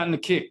 He would have gotten a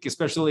kick,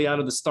 especially out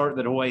of the start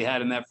that Hawaii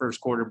had in that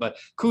first quarter. But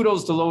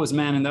kudos to Lois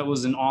Mannin. That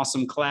was an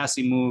awesome,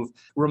 classy move.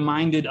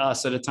 Reminded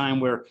us at a time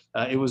where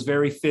it was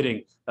very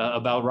fitting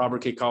about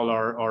Robert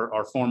Kekaula,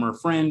 our former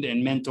friend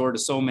and mentor to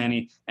so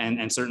many,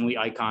 and certainly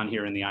icon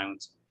here in the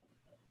islands.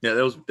 Yeah,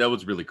 that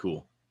was really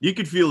cool. You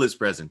could feel his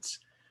presence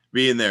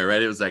being there,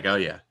 right? It was like, oh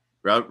yeah,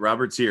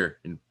 Robert's here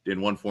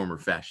in one form or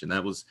fashion.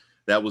 That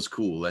was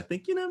cool. I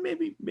think,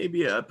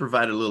 maybe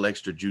provide a little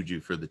extra juju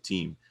for the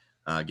team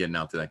getting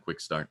out to that quick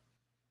start.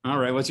 All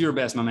right. What's your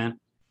best, my man?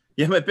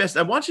 Yeah, my best.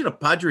 I'm watching a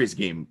Padres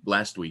game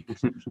last week,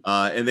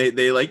 and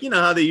they like,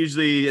 how they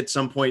usually at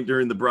some point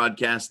during the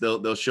broadcast,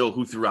 they'll show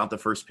who threw out the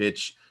first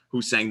pitch,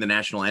 who sang the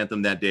national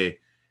anthem that day.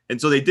 And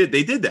so they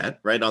did that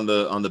right on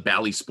the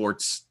Bally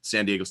Sports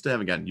San Diego. Still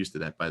haven't gotten used to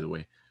that, by the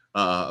way.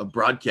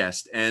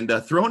 Broadcast, and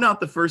throwing out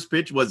the first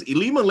pitch was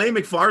Ilima Lay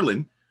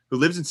McFarland, who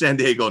lives in San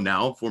Diego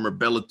now, former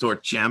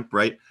Bellator champ,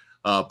 right?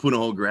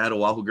 Punahou grad,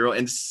 Oahu girl,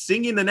 and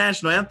singing the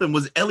national anthem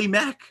was Ellie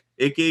Mack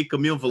aka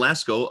Camille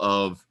Velasco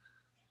of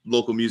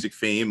local music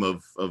fame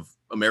of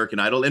American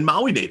Idol and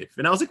Maui native.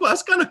 And I was like, well,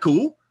 that's kind of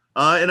cool.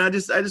 And I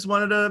just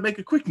wanted to make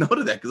a quick note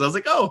of that because I was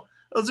like, oh,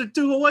 those are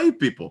two Hawaii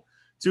people,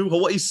 two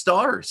Hawaii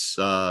stars.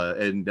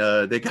 And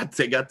they got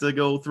to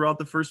go throughout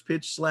the first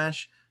pitch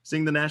 /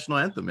 sing the national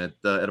anthem at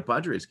a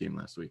Padres game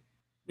last week.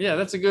 Yeah,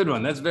 that's a good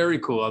one. That's very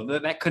cool.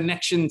 That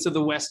connection to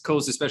the West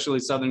Coast, especially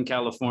Southern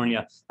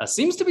California,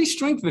 seems to be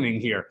strengthening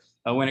here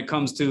when it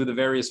comes to the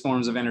various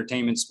forms of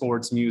entertainment,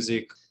 sports,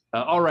 music.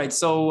 All right,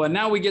 so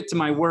now we get to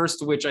my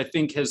worst, which I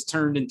think has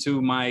turned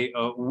into my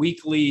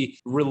weekly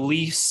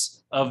release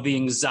of the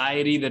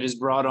anxiety that is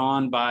brought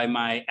on by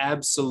my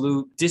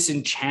absolute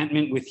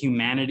disenchantment with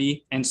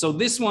humanity. And so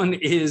this one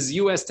is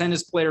U.S.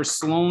 tennis player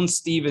Sloane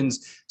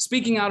Stephens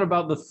speaking out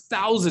about the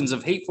thousands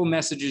of hateful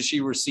messages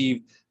she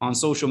received on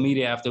social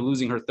media after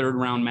losing her third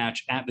round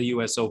match at the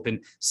U.S.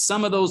 Open.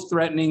 Some of those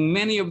threatening,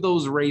 many of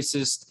those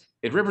racist.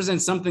 It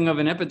represents something of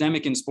an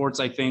epidemic in sports,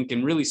 I think,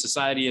 and really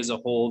society as a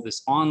whole,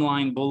 this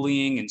online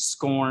bullying and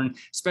scorn,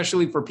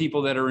 especially for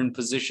people that are in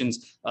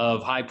positions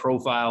of high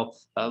profile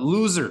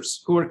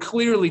losers who are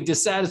clearly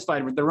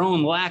dissatisfied with their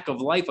own lack of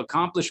life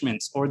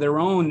accomplishments or their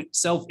own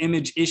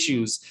self-image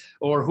issues,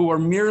 or who are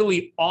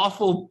merely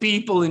awful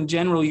people in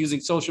general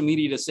using social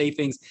media to say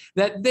things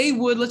that they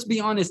would, let's be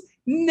honest,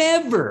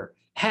 never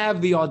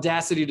have the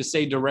audacity to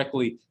say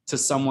directly to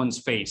someone's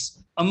face.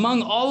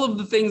 Among all of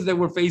the things that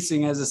we're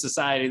facing as a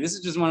society, this is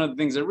just one of the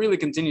things that really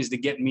continues to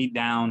get me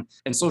down.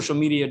 And social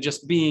media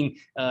just being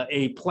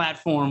a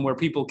platform where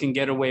people can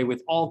get away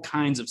with all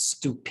kinds of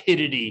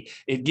stupidity.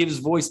 It gives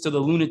voice to the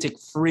lunatic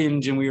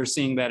fringe, and we are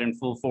seeing that in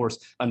full force.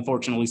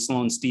 Unfortunately,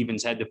 Sloane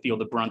Stephens had to feel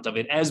the brunt of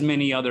it, as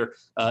many other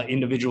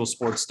individual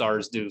sports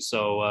stars do.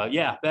 So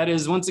yeah, that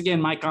is once again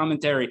my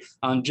commentary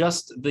on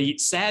just the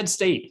sad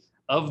state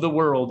of the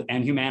world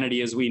and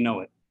humanity as we know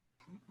it.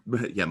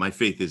 But yeah, my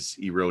faith is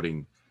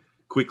eroding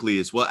quickly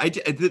as well.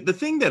 The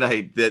thing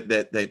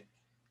that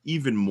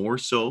even more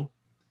so,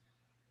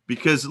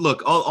 because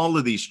look, all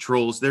of these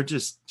trolls, they're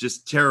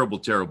just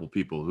terrible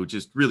people who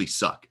just really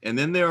suck. And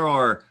then there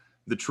are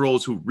the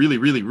trolls who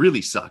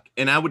really suck.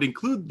 And I would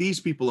include these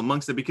people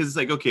amongst them because it's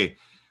like, okay,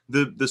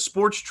 the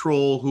sports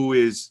troll who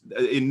is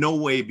in no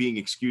way being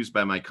excused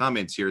by my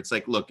comments here. It's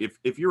like, look,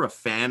 if you're a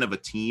fan of a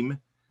team,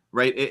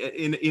 right,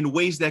 in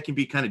ways that can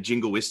be kind of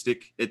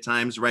jingoistic at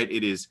times, right?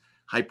 It is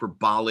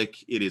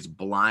hyperbolic, it is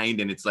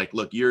blind, and it's like,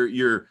 look,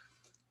 you're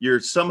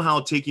somehow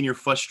taking your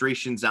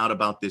frustrations out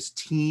about this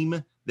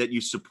team that you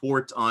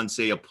support on,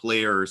 say, a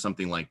player or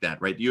something like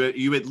that, right?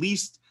 You at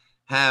least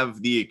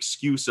have the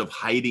excuse of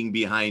hiding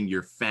behind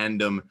your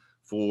fandom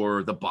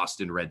for the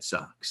Boston Red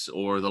Sox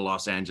or the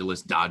Los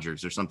Angeles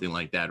Dodgers or something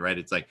like that, right?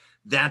 It's like,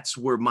 that's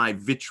where my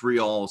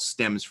vitriol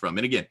stems from.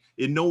 And again,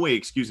 in no way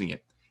excusing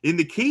it. In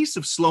the case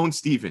of Sloane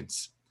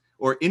Stephens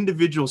or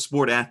individual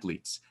sport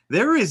athletes,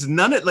 there is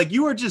none of, like,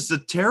 you are just a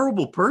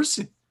terrible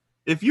person.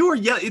 If you are,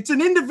 it's an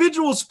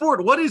individual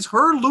sport. What does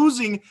her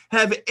losing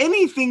have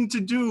anything to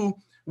do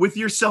with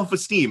your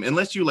self-esteem?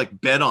 Unless you like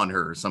bet on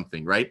her or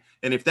something, right?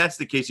 And if that's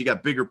the case, you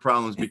got bigger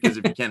problems because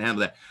if you can't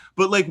handle that.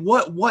 But like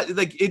what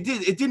like it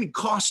didn't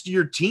cost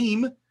your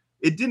team.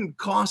 It didn't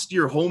cost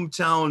your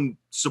hometown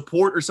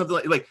support or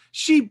something like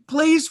she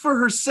plays for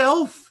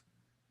herself.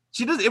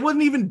 She does. It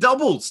wasn't even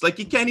doubles. Like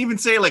you can't even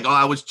say like, oh,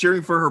 I was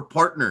cheering for her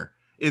partner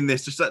in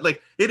this. Just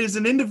like it is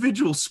an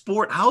individual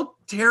sport. How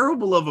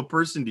terrible of a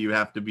person do you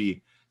have to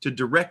be to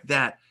direct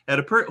that at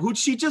a person who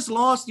she just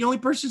lost? The only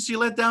person she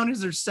let down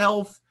is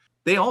herself.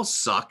 They all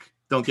suck.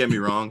 Don't get me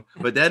wrong,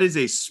 but that is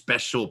a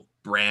special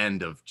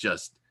brand of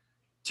just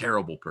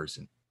terrible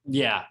person.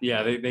 Yeah.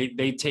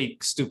 They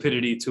take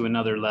stupidity to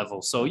another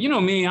level. So, you know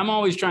me, I'm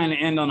always trying to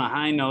end on a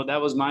high note.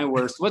 That was my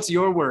worst. What's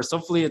your worst?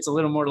 Hopefully it's a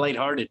little more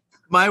lighthearted.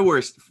 My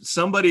worst,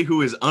 somebody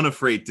who is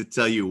unafraid to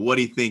tell you what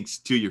he thinks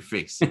to your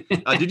face.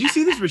 Did you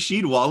see this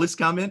Rasheed Wallace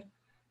comment?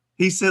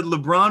 He said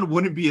LeBron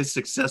wouldn't be as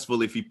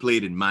successful if he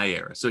played in my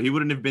era. So he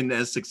wouldn't have been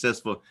as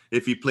successful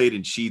if he played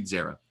in Sheed's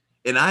era.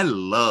 And I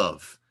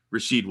love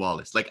Rasheed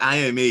Wallace. Like I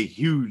am a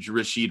huge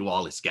Rasheed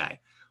Wallace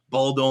guy.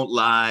 Ball don't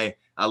lie.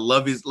 I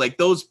love his, like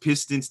those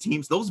Pistons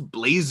teams, those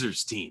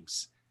Blazers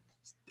teams.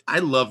 I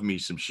love me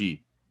some Sheed.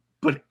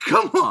 But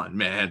come on,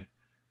 man.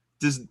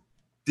 Did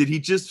he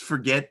just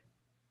forget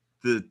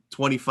the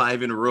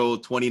 25 in a row,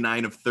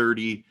 29 of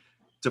 30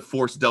 to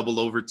force double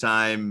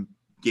overtime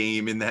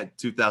game in that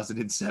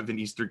 2007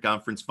 Eastern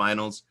Conference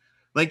Finals?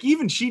 Like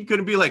even Sheed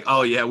couldn't be like,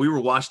 oh yeah, we were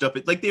washed up.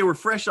 Like they were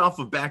fresh off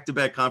of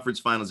back-to-back conference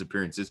finals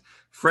appearances,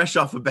 fresh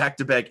off of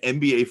back-to-back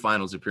NBA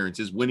finals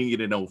appearances, winning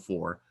it in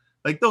 04.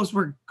 Like those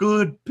were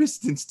good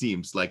Pistons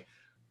teams, like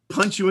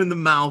punch you in the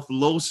mouth,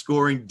 low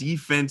scoring,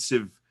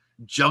 defensive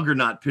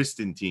juggernaut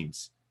Piston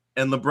teams.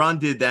 And LeBron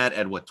did that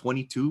at what,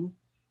 22?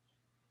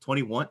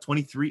 21,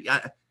 23.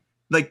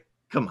 Like,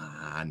 come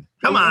on,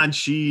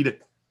 Sheed.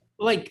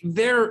 Like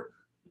they're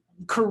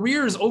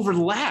careers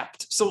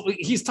overlapped. So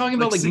he's talking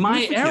about like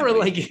my era,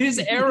 like his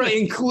era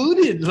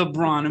included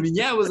LeBron. I mean,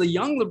 yeah, it was a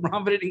young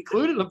LeBron, but it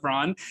included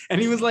LeBron.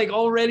 And he was like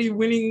already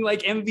winning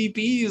like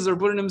MVPs or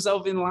putting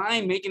himself in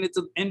line, making it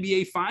to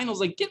NBA finals.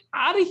 Like, get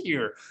out of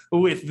here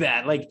with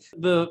that. Like,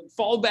 the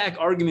fallback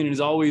argument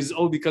is always,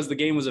 because the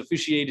game was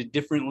officiated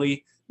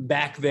differently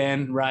back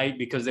then, right?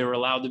 Because they were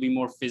allowed to be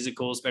more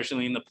physical,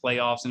 especially in the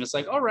playoffs. And it's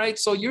like, all right,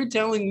 so you're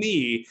telling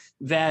me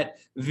that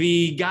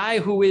the guy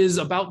who is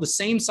about the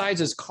same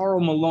size as Karl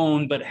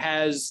Malone, but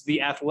has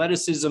the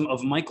athleticism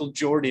of Michael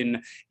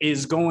Jordan,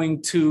 is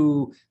going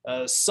to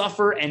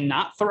suffer and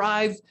not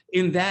thrive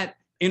in that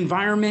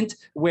environment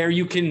where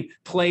you can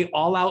play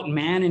all out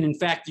man. And in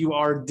fact, you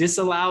are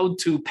disallowed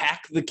to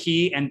pack the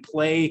key and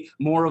play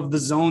more of the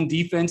zone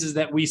defenses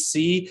that we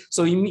see.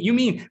 So you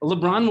mean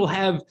LeBron will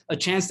have a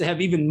chance to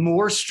have even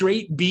more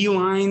straight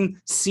beeline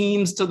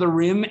seams to the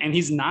rim and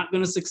he's not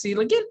going to succeed?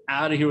 Like, get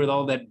out of here with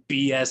all that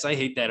BS. I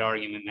hate that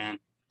argument, man.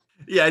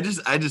 Yeah. I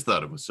just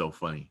thought it was so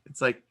funny. It's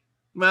like,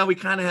 well, we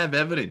kind of have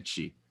evidence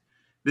sheet.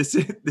 This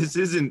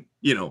isn't,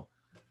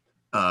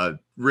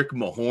 Rick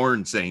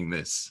Mahorn saying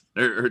this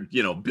or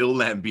Bill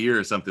Laimbeer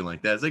or something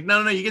like that. It's like,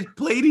 no, you guys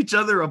played each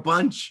other a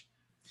bunch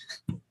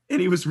and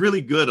he was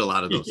really good a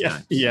lot of those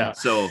times. Yeah.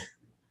 So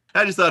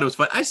I just thought it was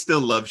fun. I still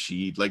love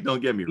Sheed. Like,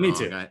 don't get me wrong. Me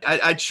too.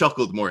 I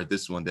chuckled more at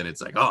this one than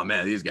it's like, oh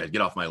man, these guys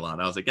get off my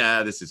lawn. I was like,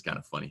 this is kind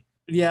of funny.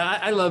 Yeah,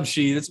 I love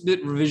Sheed. It's a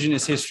bit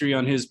revisionist history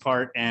on his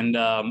part. And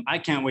I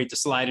can't wait to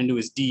slide into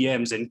his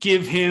DMs and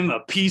give him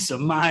a piece of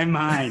my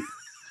mind.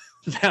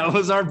 That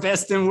was our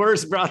best and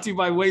worst, brought to you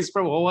by Waste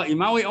Pro Hawaii.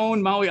 Maui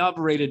owned, Maui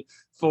operated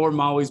for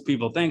Maui's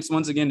people. Thanks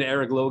once again to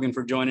Eric Logan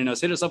for joining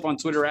us. Hit us up on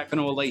Twitter at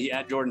Kanoa Leahy,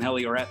 at Jordan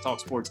Helly, or at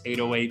TalkSports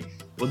 808.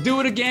 We'll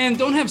do it again.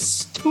 Don't have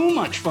too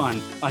much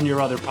fun on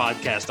your other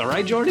podcast. All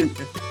right, Jordan?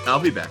 I'll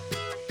be back.